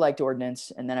really liked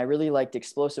ordnance. And then I really liked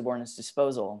explosive ordnance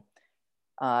disposal.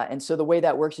 And so the way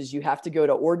that works is you have to go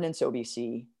to ordnance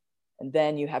OBC and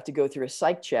then you have to go through a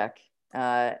psych check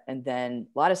and then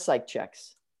a lot of psych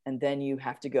checks. And then you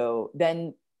have to go,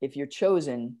 then if you're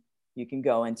chosen, you can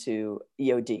go into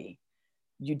EOD.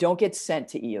 You don't get sent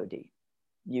to EOD.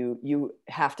 You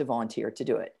have to volunteer to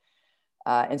do it.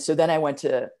 And so then I went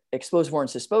to explosive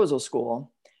ordnance disposal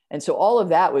school. And so all of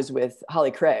that was with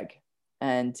Holly Craig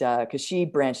and because she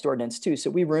branched ordnance too. So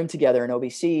we roomed together in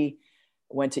OBC,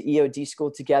 went to EOD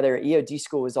school together. EOD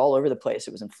school was all over the place.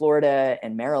 It was in Florida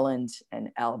and Maryland and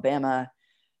Alabama.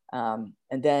 And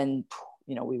then,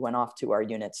 you know, we went off to our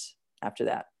units after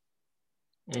that.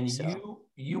 And so,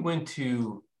 you went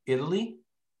to Italy?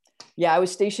 Yeah, I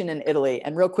was stationed in Italy.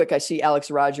 And real quick, I see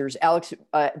Alex Rogers. Alex,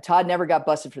 Todd never got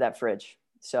busted for that fridge.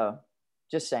 So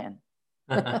just saying.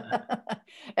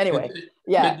 Anyway,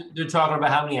 yeah. They're talking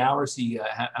about how many hours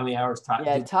Todd.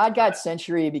 Yeah, Todd got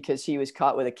Century because he was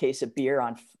caught with a case of beer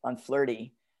on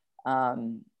Flirty.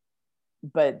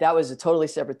 But that was a totally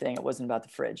separate thing. It wasn't about the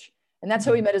fridge. And that's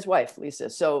how he met his wife, Lisa.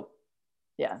 So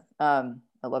yeah, I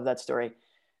love that story.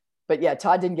 But yeah,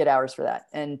 Todd didn't get hours for that.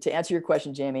 And to answer your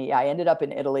question, Jamie, I ended up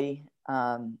in Italy.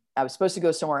 I was supposed to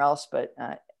go somewhere else, but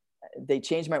they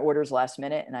changed my orders last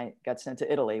minute and I got sent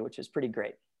to Italy, which was pretty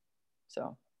great.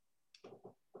 So.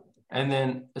 And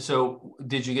then, so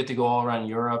did you get to go all around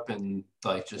Europe and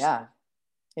like just? Yeah,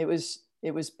 it was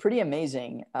pretty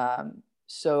amazing.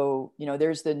 So, you know,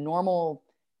 there's the normal,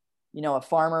 you know, a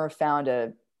farmer found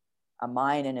a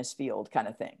mine in his field kind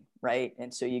of thing, right?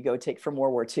 And so you go take from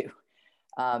World War II.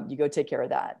 You go take care of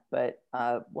that. But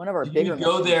one of our bigger missions,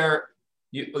 go there.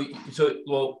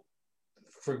 Well,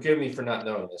 forgive me for not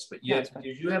knowing this, but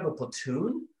did you have a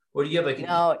platoon? Or do you have like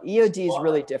no? EOD is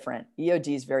really different.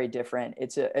 EOD is very different.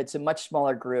 It's a much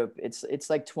smaller group. It's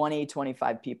like 20,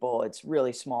 25 people. It's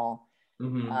really small.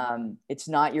 Mm-hmm. It's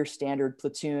not your standard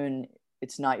platoon.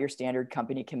 It's not your standard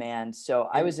company command. So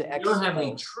I was. You don't have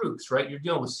any troops, right? You're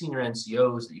dealing with senior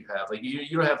NCOs that you have. Like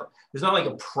you don't have. There's not like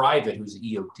a private who's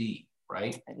EOD,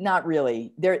 right? Not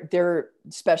really. They're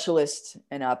specialists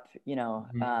and up. You know.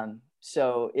 Mm-hmm.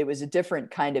 So it was a different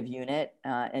kind of unit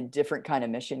and different kind of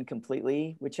mission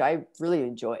completely, which I really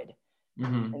enjoyed.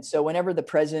 Mm-hmm. And so whenever the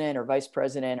president or vice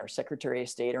president or secretary of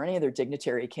state or any other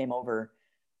dignitary came over,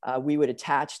 we would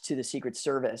attach to the Secret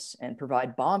Service and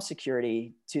provide bomb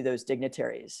security to those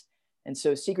dignitaries. And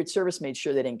so Secret Service made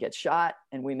sure they didn't get shot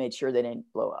and we made sure they didn't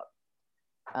blow up.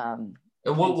 And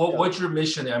what's your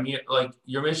mission? I mean, like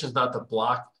your mission is not to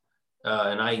block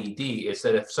an IED. It's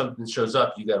that if something shows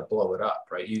up, you got to blow it up,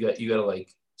 right? You got to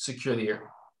like secure the air.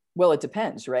 Well, it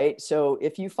depends, right? So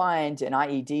if you find an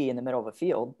IED in the middle of a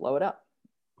field, blow it up.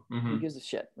 Mm-hmm. Who gives a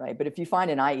shit, right? But if you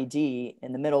find an IED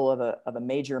in the middle of a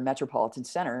major metropolitan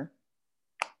center,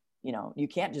 you know, you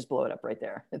can't just blow it up right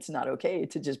there. It's not okay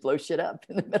to just blow shit up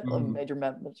in the middle of a major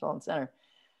metropolitan center.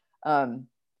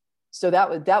 So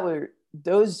that were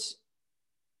those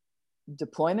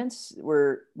deployments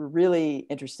were really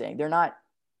interesting. They're not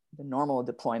the normal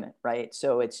deployment, right?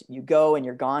 So it's, you go and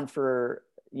you're gone for,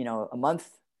 you know, a month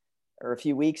or a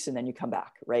few weeks, and then you come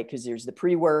back, right? Because there's the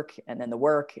pre-work and then the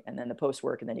work and then the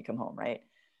post-work, and then you come home, right?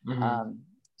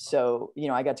 So, you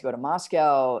know, I got to go to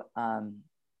Moscow,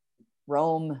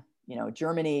 Rome, you know,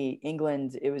 Germany,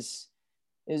 England. It was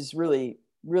really,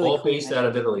 really all cool. Based out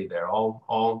of Italy there,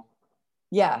 all.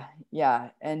 Yeah.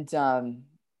 And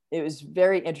it was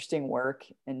very interesting work.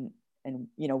 And,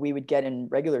 you know, we would get in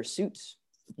regular suits,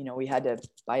 you know, we had to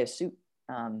buy a suit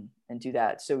and do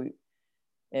that. So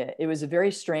it was a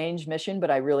very strange mission, but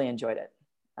I really enjoyed it.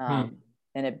 And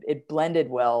it blended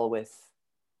well with,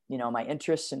 you know, my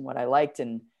interests and what I liked,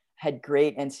 and had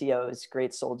great NCOs,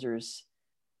 great soldiers.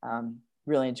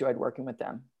 Really enjoyed working with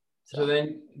them. So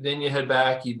then you head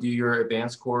back, you do your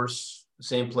advanced course,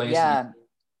 same place.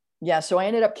 Yeah. So I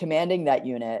ended up commanding that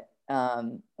unit.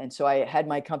 And so I had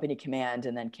my company command,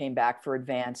 and then came back for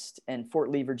advanced in Fort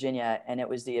Lee, Virginia. And it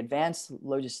was the advanced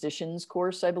logisticians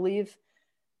course, I believe,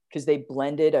 because they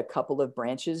blended a couple of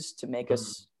branches to make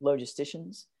us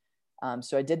logisticians.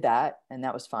 So I did that, and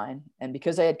that was fine. And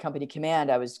because I had company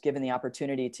command, I was given the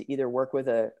opportunity to either work with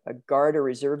a guard or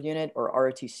reserve unit or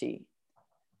ROTC.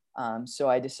 So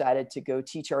I decided to go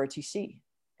teach ROTC,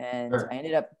 and I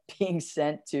ended up being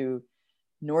sent to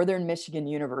Northern Michigan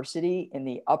University in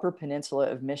the Upper Peninsula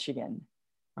of Michigan.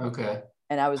 Okay.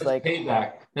 And I was That's like,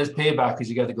 payback. That's payback because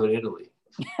you got to go to Italy.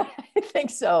 I think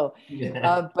so.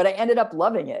 Yeah. But I ended up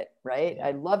loving it, right?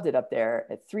 I loved it up there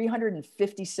at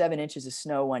 357 inches of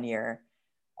snow one year.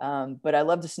 But I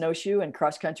loved to snowshoe and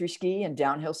cross country ski and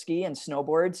downhill ski and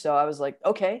snowboard. So I was like,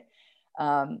 okay.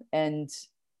 And,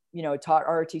 you know, taught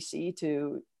ROTC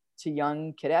to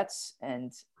young cadets,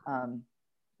 and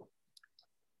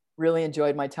really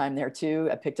enjoyed my time there too.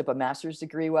 I picked up a master's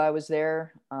degree while I was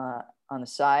there on the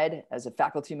side as a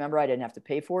faculty member. I didn't have to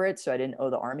pay for it, so I didn't owe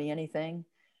the Army anything.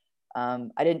 I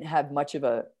didn't have much of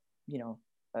a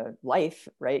life,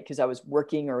 right? Because I was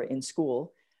working or in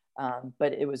school,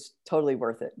 but it was totally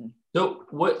worth it. So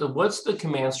what's the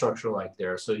command structure like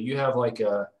there? So you have like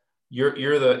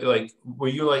you're the, like,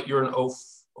 you're an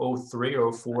 03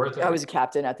 or 04? I was a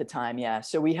captain at the time. Yeah.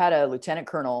 So we had a lieutenant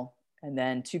colonel, and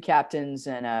then 2 captains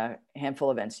and a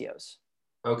handful of NCOs.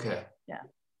 Okay. Yeah.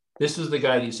 This is the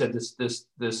guy that you said this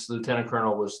lieutenant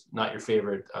colonel was not your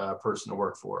favorite person to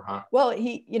work for, huh? Well,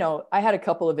 I had a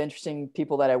couple of interesting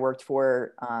people that I worked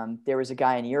for. There was a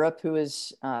guy in Europe who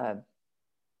was, that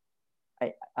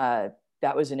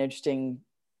was an interesting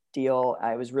deal.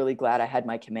 I was really glad I had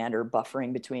my commander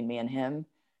buffering between me and him.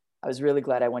 I was really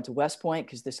glad I went to West Point,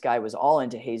 because this guy was all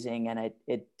into hazing, and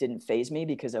it didn't faze me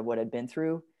because of what I'd been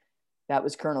through. That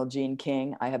was Colonel Gene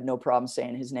King. I have no problem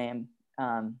saying his name.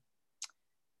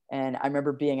 And I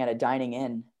remember being at a dining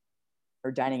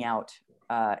out.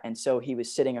 And so he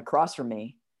was sitting across from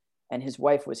me, and his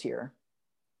wife was here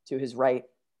to his right.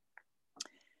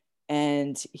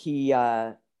 And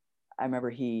I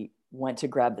remember he went to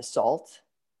grab the salt,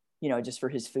 just for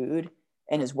his food,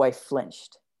 and his wife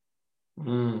flinched.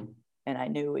 And I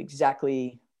knew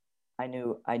exactly, I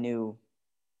knew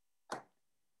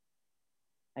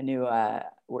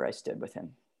where I stood with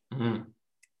him.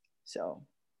 So,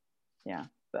 yeah.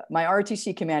 But my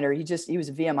ROTC commander, he was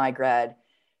a VMI grad.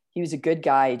 He was a good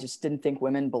guy. He just didn't think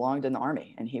women belonged in the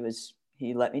Army. And he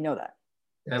let me know that.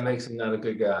 That makes him not a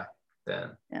good guy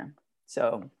then. Yeah.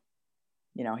 So,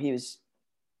 he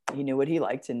knew what he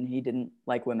liked, and he didn't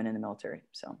like women in the military.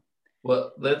 So,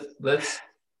 well, let's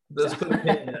put a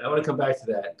pin in it. I want to come back to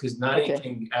that, because Nadia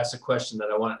King asked a question that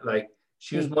I want, like,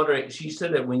 she was wondering, she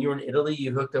said that when you were in Italy,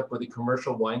 you hooked up with a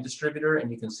commercial wine distributor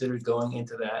and you considered going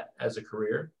into that as a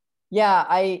career. Yeah,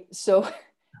 so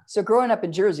growing up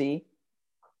in Jersey,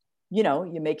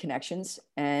 you make connections,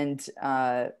 and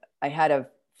I had a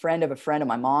friend of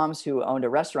my mom's who owned a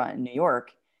restaurant in New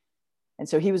York. And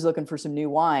so he was looking for some new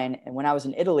wine. And when I was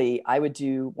in Italy, I would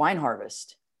do wine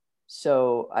harvest.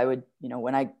 So I would,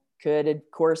 when I could,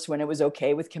 of course, when it was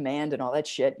okay with command and all that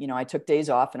shit, I took days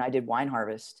off and I did wine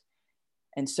harvest.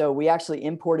 And so we actually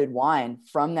imported wine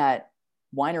from that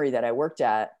winery that I worked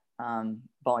at,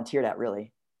 volunteered at,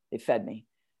 really. They fed me.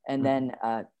 And then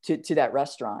to that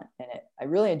restaurant. And I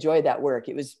really enjoyed that work.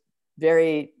 It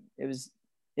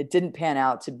didn't pan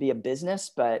out to be a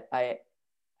business, but I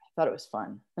thought it was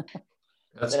fun.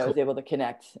 That's that cool. I was able to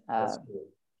connect. Cool.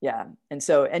 Yeah. And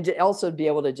to also be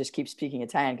able to just keep speaking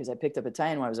Italian, because I picked up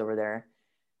Italian when I was over there.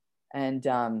 And,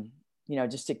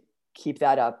 just to keep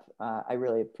that up. I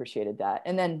really appreciated that.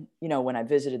 And then, when I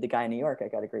visited the guy in New York, I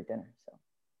got a great dinner.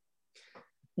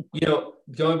 So,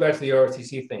 going back to the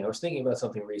ROTC thing, I was thinking about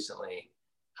something recently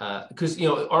because,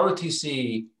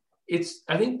 ROTC,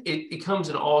 I think it comes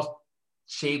in all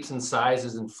shapes and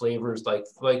sizes and flavors, like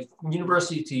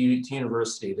university to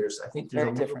university. There's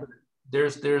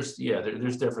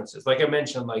differences. Like I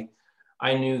mentioned, like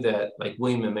I knew that like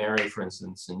William and Mary, for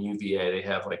instance, and UVA, they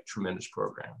have like tremendous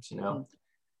programs, Mm-hmm.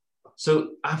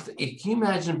 So can you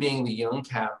imagine being the young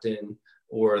captain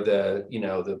or the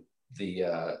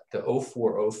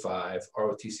 0405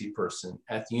 ROTC person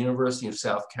at the University of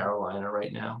South Carolina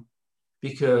right now?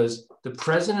 Because the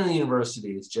president of the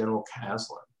university is General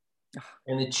Caslin,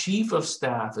 and the chief of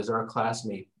staff is our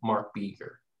classmate, Mark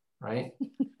Beeger, right?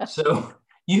 So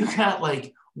you got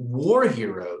like war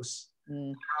heroes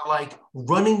that are like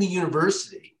running the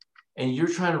university, and you're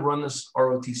trying to run this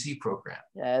ROTC program.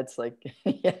 Yeah, it's like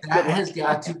that has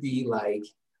got to be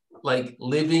like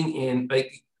living in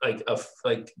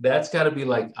that's got to be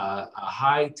like a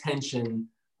high tension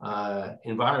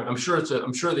environment. I'm sure the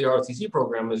ROTC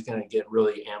program is going to get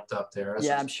really amped up there.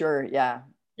 I'm sure. Yeah.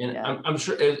 And yeah. I'm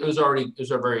sure it was already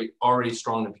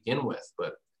strong to begin with,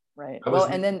 but right. But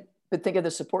think of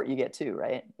the support you get too,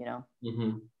 right?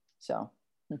 Mm-hmm. So.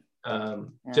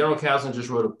 General Caslin just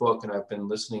wrote a book, and I've been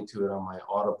listening to it on my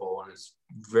Audible, and it's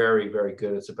very, very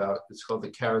good. It's called The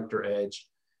Character Edge,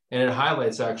 and it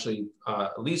highlights actually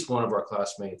at least one of our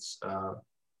classmates,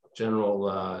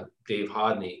 General Dave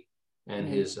Hodney, and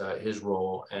his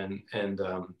role, and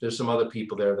there's some other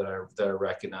people there that are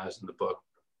recognized in the book.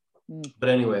 But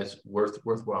anyways,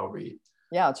 worthwhile read.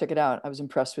 Yeah, I'll check it out. I was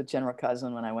impressed with General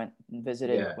Caslin when I went and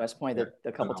visited West Point the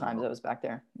couple times I was back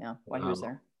there. Yeah, when he was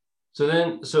there.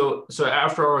 So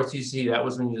after ROTC, that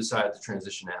was when you decided to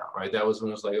transition out, right? That was when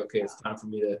it was like, okay, it's time for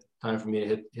me to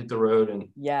hit the road. And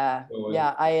I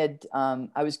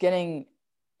was getting,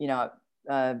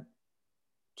 Captain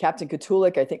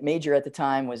Katulik, I think major at the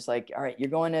time, was like, all right, you're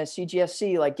going to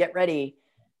CGSC, like get ready.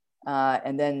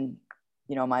 And then,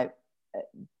 on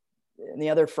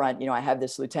the other front, I have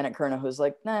this lieutenant colonel who's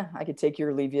like, nah, I could take you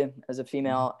or leave you as a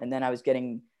female. Mm-hmm. And then I was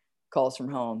getting calls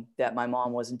from home that my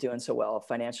mom wasn't doing so well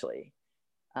financially.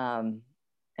 And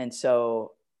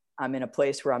so I'm in a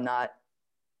place where I'm not,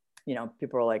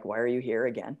 people are like, why are you here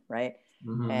again? Right.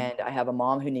 Mm-hmm. And I have a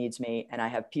mom who needs me, and I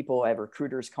have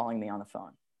recruiters calling me on the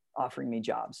phone, offering me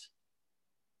jobs.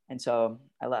 And so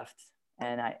I left,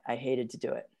 and I hated to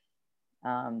do it.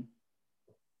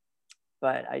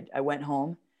 But I went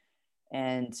home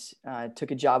and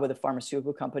took a job with a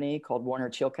pharmaceutical company called Warner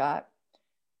Chilcott.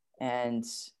 And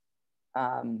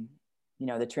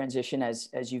the transition,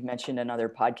 as you've mentioned in other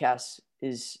podcasts,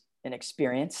 is an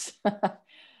experience.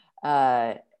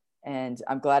 And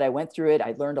I'm glad I went through it.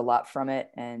 I learned a lot from it,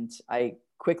 and I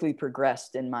quickly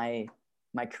progressed in my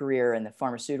career in the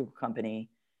pharmaceutical company,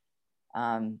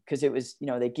 because it was,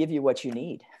 they give you what you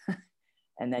need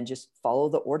and then just follow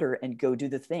the order and go do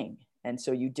the thing. And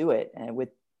so you do it, and with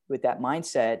that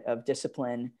mindset of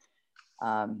discipline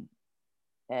and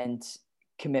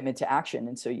commitment to action.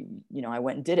 And so, I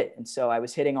went and did it. And so I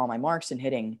was hitting all my marks and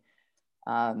hitting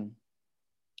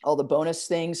all the bonus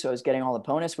things. So I was getting all the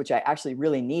bonus, which I actually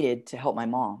really needed to help my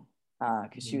mom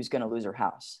because she was going to lose her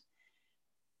house.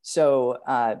 So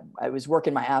I was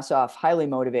working my ass off, highly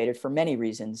motivated for many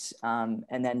reasons,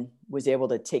 and then was able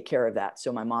to take care of that.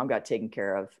 So my mom got taken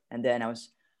care of. And then I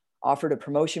was offered a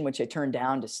promotion, which I turned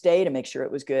down to stay to make sure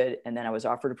it was good. And then I was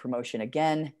offered a promotion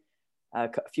again a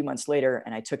few months later,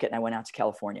 and I took it and I went out to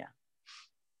California,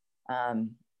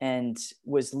 and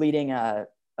was leading a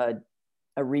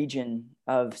region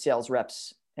of sales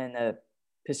reps in the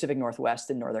Pacific Northwest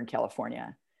in Northern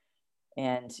California.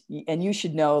 And you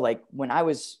should know, like when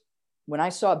I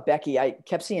saw Becky, I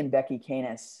kept seeing Becky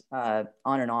Canis on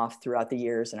and off throughout the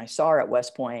years. And I saw her at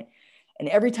West Point, and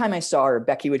every time I saw her,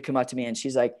 Becky would come up to me and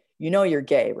she's like, you're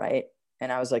gay, right?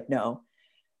 And I was like, no.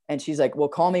 And she's like, well,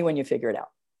 call me when you figure it out.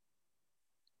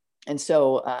 And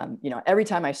so, every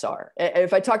time I saw her,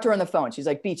 if I talked to her on the phone, she's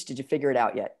like, Beach, did you figure it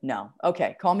out yet? No.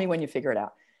 Okay. Call me when you figure it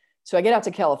out. So I get out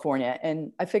to California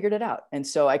and I figured it out. And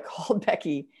so I called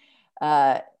Becky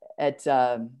at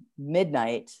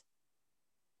midnight,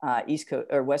 East Coast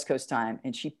or West Coast time.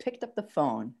 And she picked up the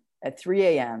phone at 3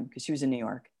 a.m. because she was in New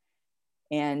York.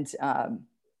 And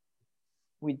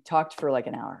we talked for like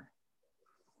an hour.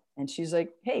 And she's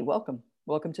like, hey, welcome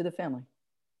to the family.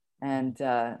 And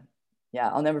I'll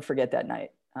never forget that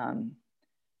night.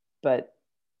 But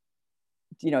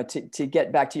to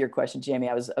get back to your question, Jamie,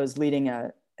 I was leading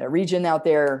a region out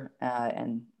there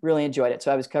and really enjoyed it. So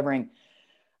I was covering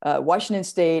Washington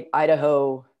State,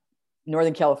 Idaho,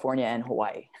 Northern California and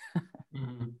Hawaii.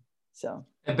 Mm-hmm. So.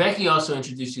 And Becky also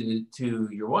introduced you to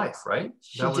your wife, right?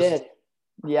 She did.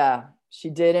 Yeah, she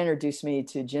did introduce me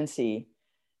to Jinsey.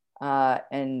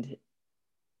 And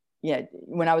yeah,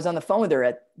 when I was on the phone with her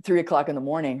at 3:00 in the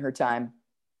morning, her time,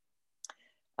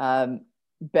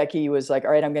 Becky was like,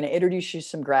 all right, I'm going to introduce you to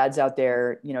some grads out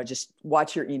there, just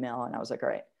watch your email. And I was like, all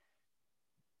right.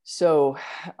 So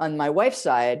on my wife's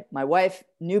side, my wife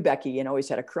knew Becky and always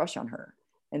had a crush on her.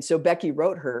 And so Becky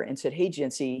wrote her and said, hey,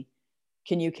 Jinsey,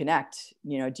 can you connect?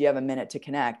 Do you have a minute to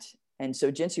connect? And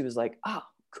so Jinsey was like, oh,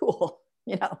 cool.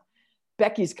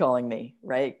 Becky's calling me,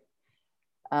 right?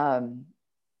 And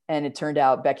it turned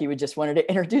out Becky would just wanted to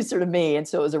introduce her to me. And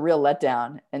so it was a real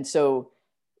letdown. And so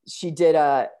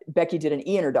Becky did an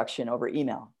e-introduction over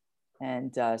email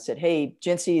and said, hey,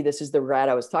 Jinsey, this is the grad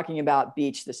I was talking about.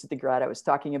 Beach, this is the grad I was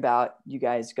talking about. You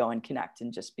guys go and connect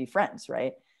and just be friends,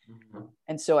 right? Mm-hmm.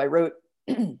 And so I wrote,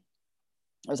 I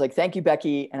was like, thank you,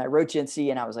 Becky. And I wrote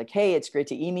Jinsey and I was like, hey, it's great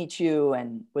to meet you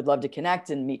and would love to connect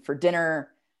and meet for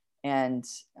dinner. And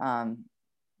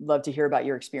love to hear about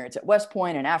your experience at West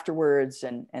Point and afterwards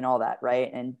and all that,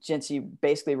 right? And Jinsey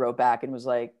basically wrote back and was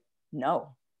like,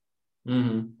 no,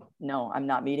 no, I'm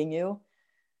not meeting you.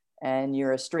 And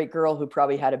you're a straight girl who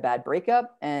probably had a bad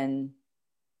breakup and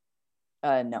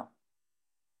no.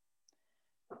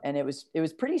 And it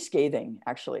was pretty scathing,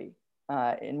 actually.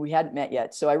 And we hadn't met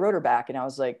yet. So I wrote her back and I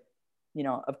was like,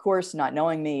 of course, not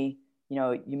knowing me,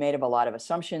 you made up a lot of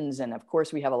assumptions. And of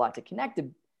course we have a lot to connect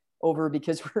over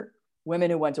because we're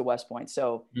women who went to West Point.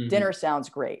 So dinner sounds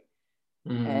great.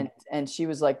 And she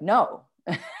was like, no.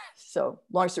 So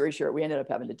long story short, we ended up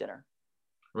having dinner.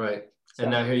 Right. So,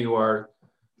 and now here you are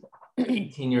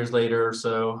 18 years later or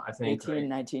so, I think. 18, right?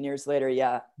 19 years later.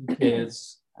 Yeah.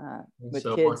 Kids. With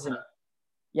so kids. And,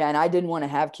 yeah. And I didn't want to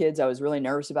have kids. I was really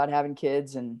nervous about having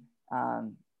kids. And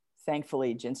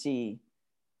thankfully, Jinsey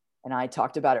and I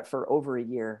talked about it for over a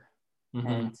year.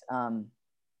 And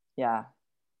yeah.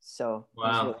 So wow. It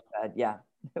was really bad. Yeah.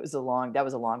 That was a long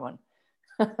one.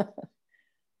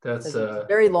 That's a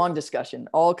very long discussion.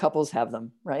 All couples have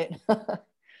them, right?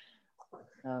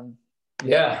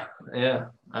 Yeah.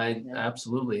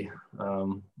 Absolutely.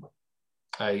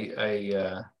 I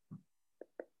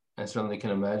certainly can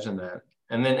imagine that.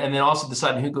 And then also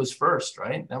deciding who goes first,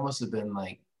 right? That must have been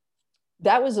like.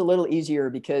 That was a little easier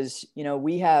because,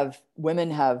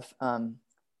 women have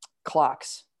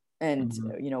clocks and,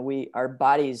 our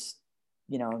bodies,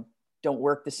 don't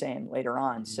work the same later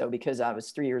on. So because I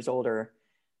was 3 years older,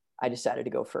 I decided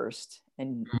to go first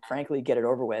and frankly, get it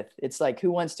over with. It's like,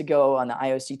 who wants to go on the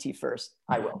IOCT first?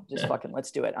 I will. Just fucking,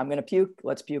 let's do it. I'm going to puke.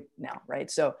 Let's puke now. Right.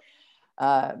 So,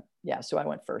 so I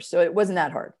went first. So it wasn't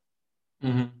that hard.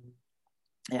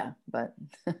 Yeah. But.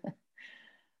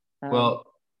 Well,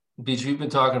 Beach, we've been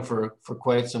talking for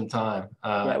quite some time.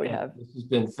 Yeah, we have. This has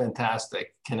been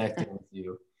fantastic connecting with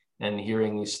you and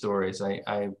hearing these stories.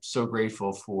 I'm so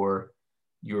grateful for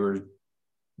your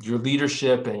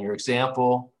leadership and your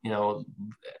example,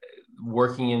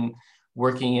 working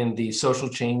in the social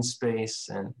change space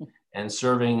and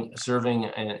serving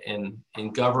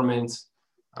in government,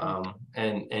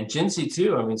 and Jinsey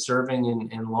too. I mean, serving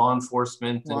in law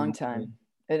enforcement. Long time.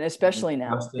 And especially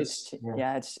now, it's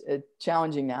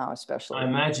challenging now, especially. I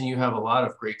imagine you have a lot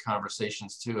of great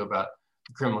conversations too about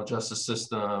the criminal justice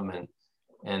system and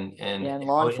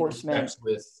law enforcement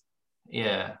enforcement.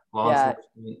 Yeah,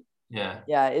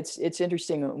 it's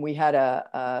interesting. We had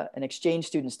an exchange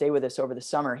student stay with us over the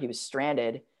summer. He was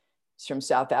stranded. He's from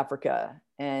South Africa,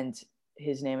 and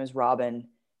his name is Robin.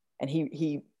 And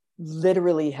he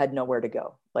literally had nowhere to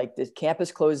go. Like, the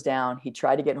campus closed down. He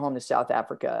tried to get home to South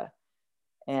Africa.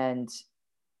 And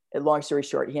long story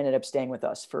short, he ended up staying with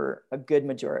us for a good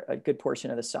portion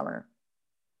of the summer.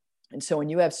 And so when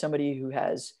you have somebody who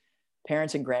has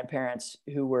parents and grandparents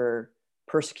who were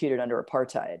persecuted under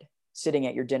apartheid sitting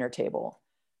at your dinner table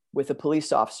with a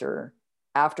police officer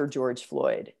after George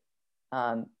Floyd,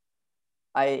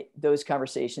 those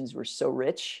conversations were so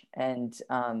rich, and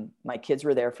my kids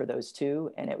were there for those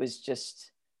too. And it was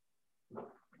just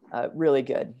really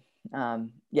good.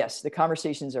 Yes, the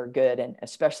conversations are good. And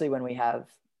especially when we have,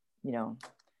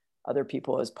 other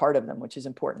people as part of them, which is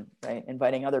important, right?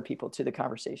 Inviting other people to the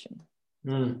conversation.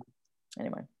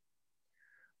 Anyway.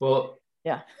 Well,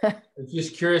 yeah. I'm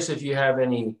just curious if you have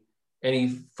any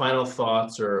final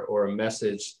thoughts or a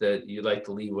message that you'd like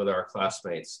to leave with our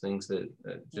classmates, things that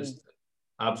just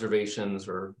observations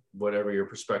or whatever your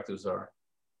perspectives are.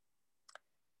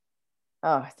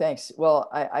 Oh, thanks. Well,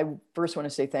 I first want to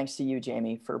say thanks to you,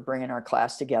 Jamie, for bringing our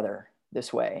class together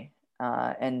this way.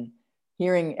 And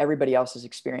hearing everybody else's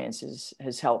experiences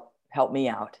has helped me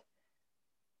out.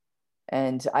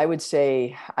 And I would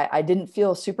say I didn't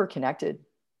feel super connected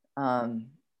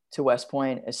to West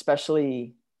Point,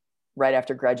 especially right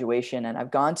after graduation. And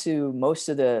I've gone to most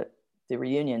of the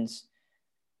reunions.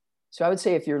 So I would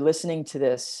say if you're listening to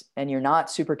this and you're not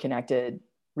super connected,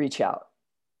 reach out.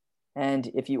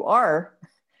 And if you are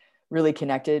really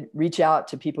connected, reach out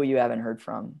to people you haven't heard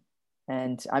from.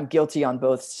 And I'm guilty on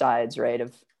both sides, right?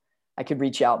 Of I could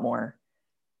reach out more.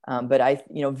 But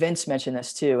Vince mentioned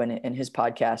this too in his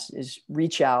podcast, is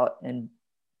reach out, and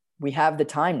we have the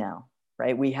time now,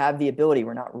 right? We have the ability.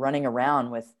 We're not running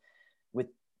around with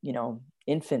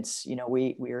infants.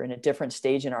 We are in a different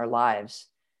stage in our lives,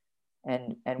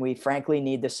 and we frankly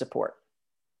need the support.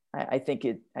 I think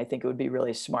it would be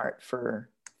really smart for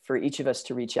each of us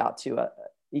to reach out to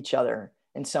each other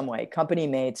in some way, company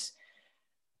mates,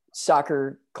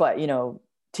 soccer,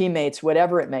 teammates,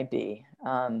 whatever it might be,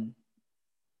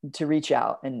 to reach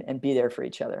out and be there for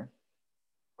each other.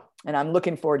 And I'm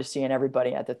looking forward to seeing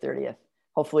everybody at the 30th.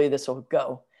 Hopefully this will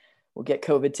go. We'll get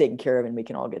COVID taken care of and we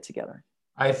can all get together.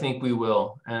 I think we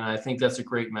will. And I think that's a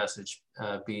great message,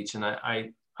 Beach. And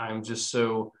I'm just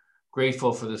so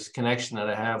grateful for this connection that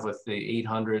I have with the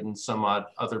 800 and some odd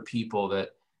other people that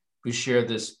we share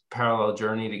this parallel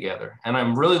journey together. And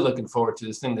I'm really looking forward to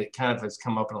this thing that kind of has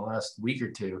come up in the last week or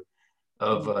two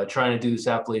of trying to do this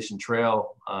Appalachian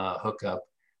Trail hookup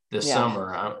this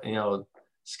summer.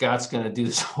 Scott's going to do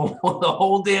this the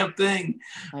whole damn thing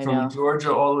from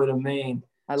Georgia all the way to Maine.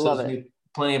 I love it.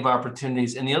 Plenty of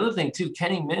opportunities. And the other thing too,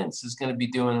 Kenny Mintz is going to be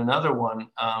doing another one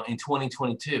in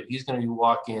 2022. He's going to be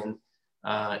walking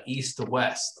east to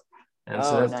west. And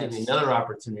so that's giving me another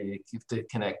opportunity to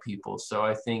connect people. So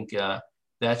I think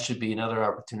that should be another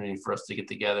opportunity for us to get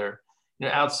together,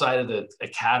 outside of the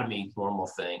academy normal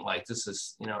thing. Like this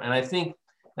is, and I think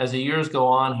as the years go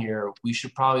on here, we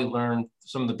should probably learn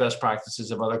some of the best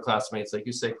practices of other classmates. Like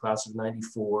you say, class of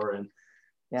 94 and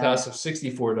class of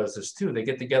 64 does this too. They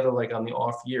get together like on the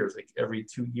off years, like every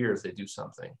 2 years they do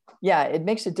something. Yeah, it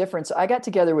makes a difference. I got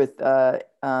together with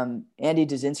Andy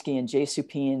Dzinski and Jay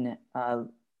Supine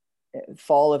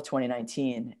fall of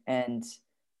 2019, and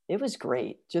it was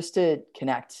great just to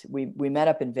connect. We met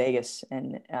up in Vegas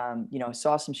and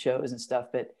saw some shows and stuff,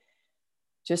 but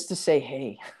just to say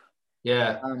hey.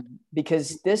 Yeah.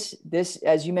 Because this,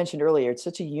 as you mentioned earlier, it's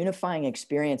such a unifying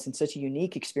experience and such a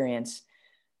unique experience.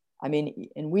 I mean,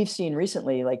 and we've seen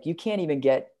recently, like you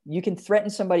can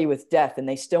threaten somebody with death and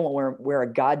they still won't wear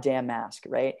a goddamn mask,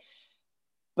 right?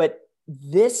 But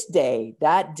this day,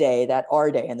 that our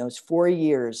day, and those 4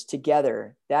 years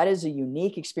together, that is a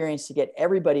unique experience to get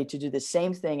everybody to do the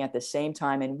same thing at the same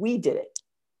time. And we did it.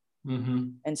 Mm-hmm.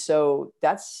 And so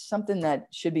that's something that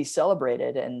should be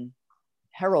celebrated and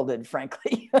heralded,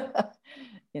 frankly,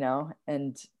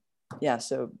 and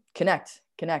so connect.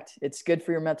 It's good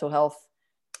for your mental health.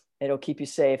 It'll keep you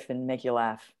safe and make you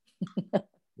laugh.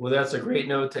 Well, that's a great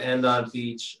note to end on,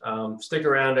 Beach. Stick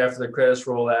around after the credits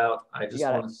roll out. I just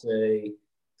want to say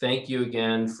thank you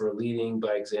again for leading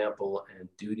by example, and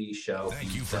duty shall be done.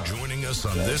 Thank you for joining us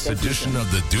on this edition of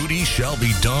the Duty Shall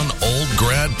Be Done Old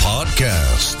Grad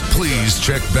Podcast. Please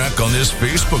check back on this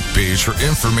Facebook page for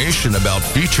information about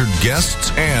featured guests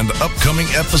and upcoming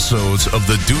episodes of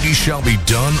the Duty Shall Be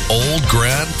Done Old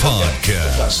Grad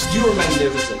Podcast. You are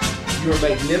magnificent. You're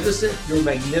magnificent. You're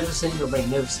magnificent. You're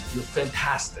magnificent. You're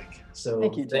fantastic. So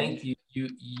thank you.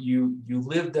 You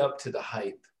lived up to the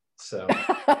hype. So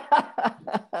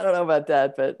I don't know about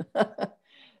that, but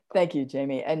thank you,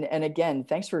 Jamie. And again,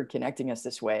 thanks for connecting us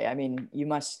this way. I mean, you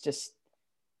must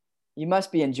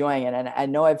be enjoying it. And I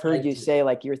know I've heard you say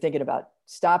like you're thinking about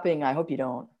stopping. I hope you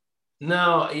don't.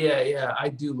 No, yeah. I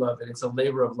do love it. It's a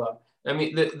labor of love. I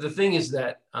mean, the thing is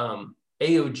that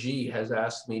AOG has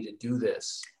asked me to do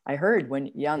this. I heard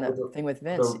on the thing with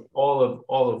Vince. All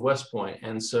of West Point.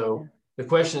 And so the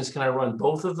question is, can I run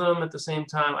both of them at the same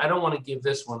time? I don't want to give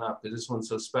this one up because this one's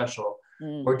so special.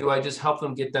 Or do I just help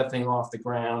them get that thing off the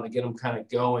ground and get them kind of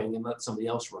going and let somebody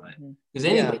else run it? Because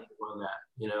anybody can run that,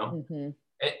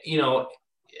 and,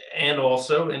 and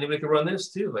also anybody can run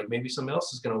this too. Like maybe somebody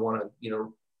else is going to want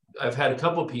to, I've had a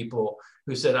couple of people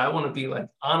who said, I want to be like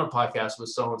on a podcast with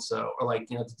so-and-so, or like,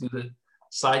 to do the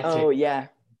sidekick. Oh yeah.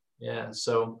 Yeah.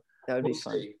 So that would be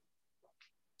fun.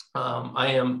 I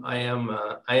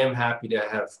am happy to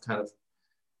have kind of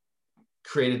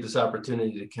created this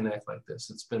opportunity to connect like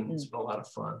this. It's been a lot of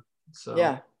fun. So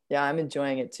yeah, I'm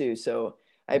enjoying it too. So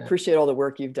I appreciate all the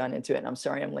work you've done into it. And I'm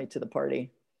sorry I'm late to the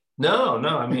party. No.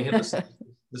 I mean, this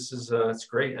is it's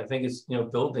great. I think it's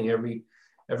building every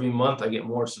month. I get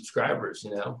more subscribers.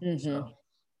 So.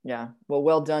 Yeah.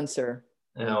 Well done, sir.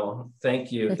 No,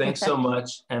 thank you. Thanks so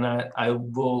much. And I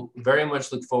will very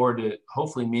much look forward to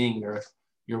hopefully meeting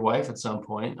your wife at some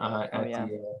point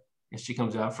if she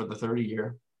comes out for the 30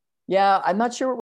 year. Yeah, I'm not sure